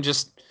masks, and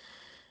just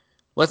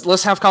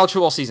let's have college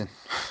football season.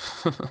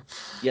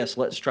 Yes,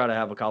 let's try to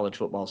have a college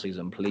football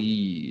season,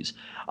 please.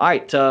 All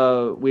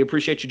right, we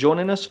appreciate you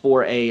joining us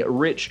for a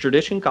rich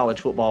tradition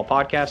college football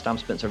podcast. I'm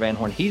Spencer Van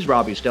Horn. He's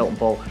Robby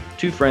Steltenpole.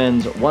 Two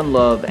friends, one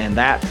love, and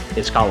that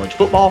is college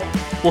football.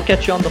 We'll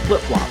catch you on the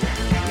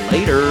flip-flop.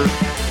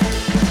 Later.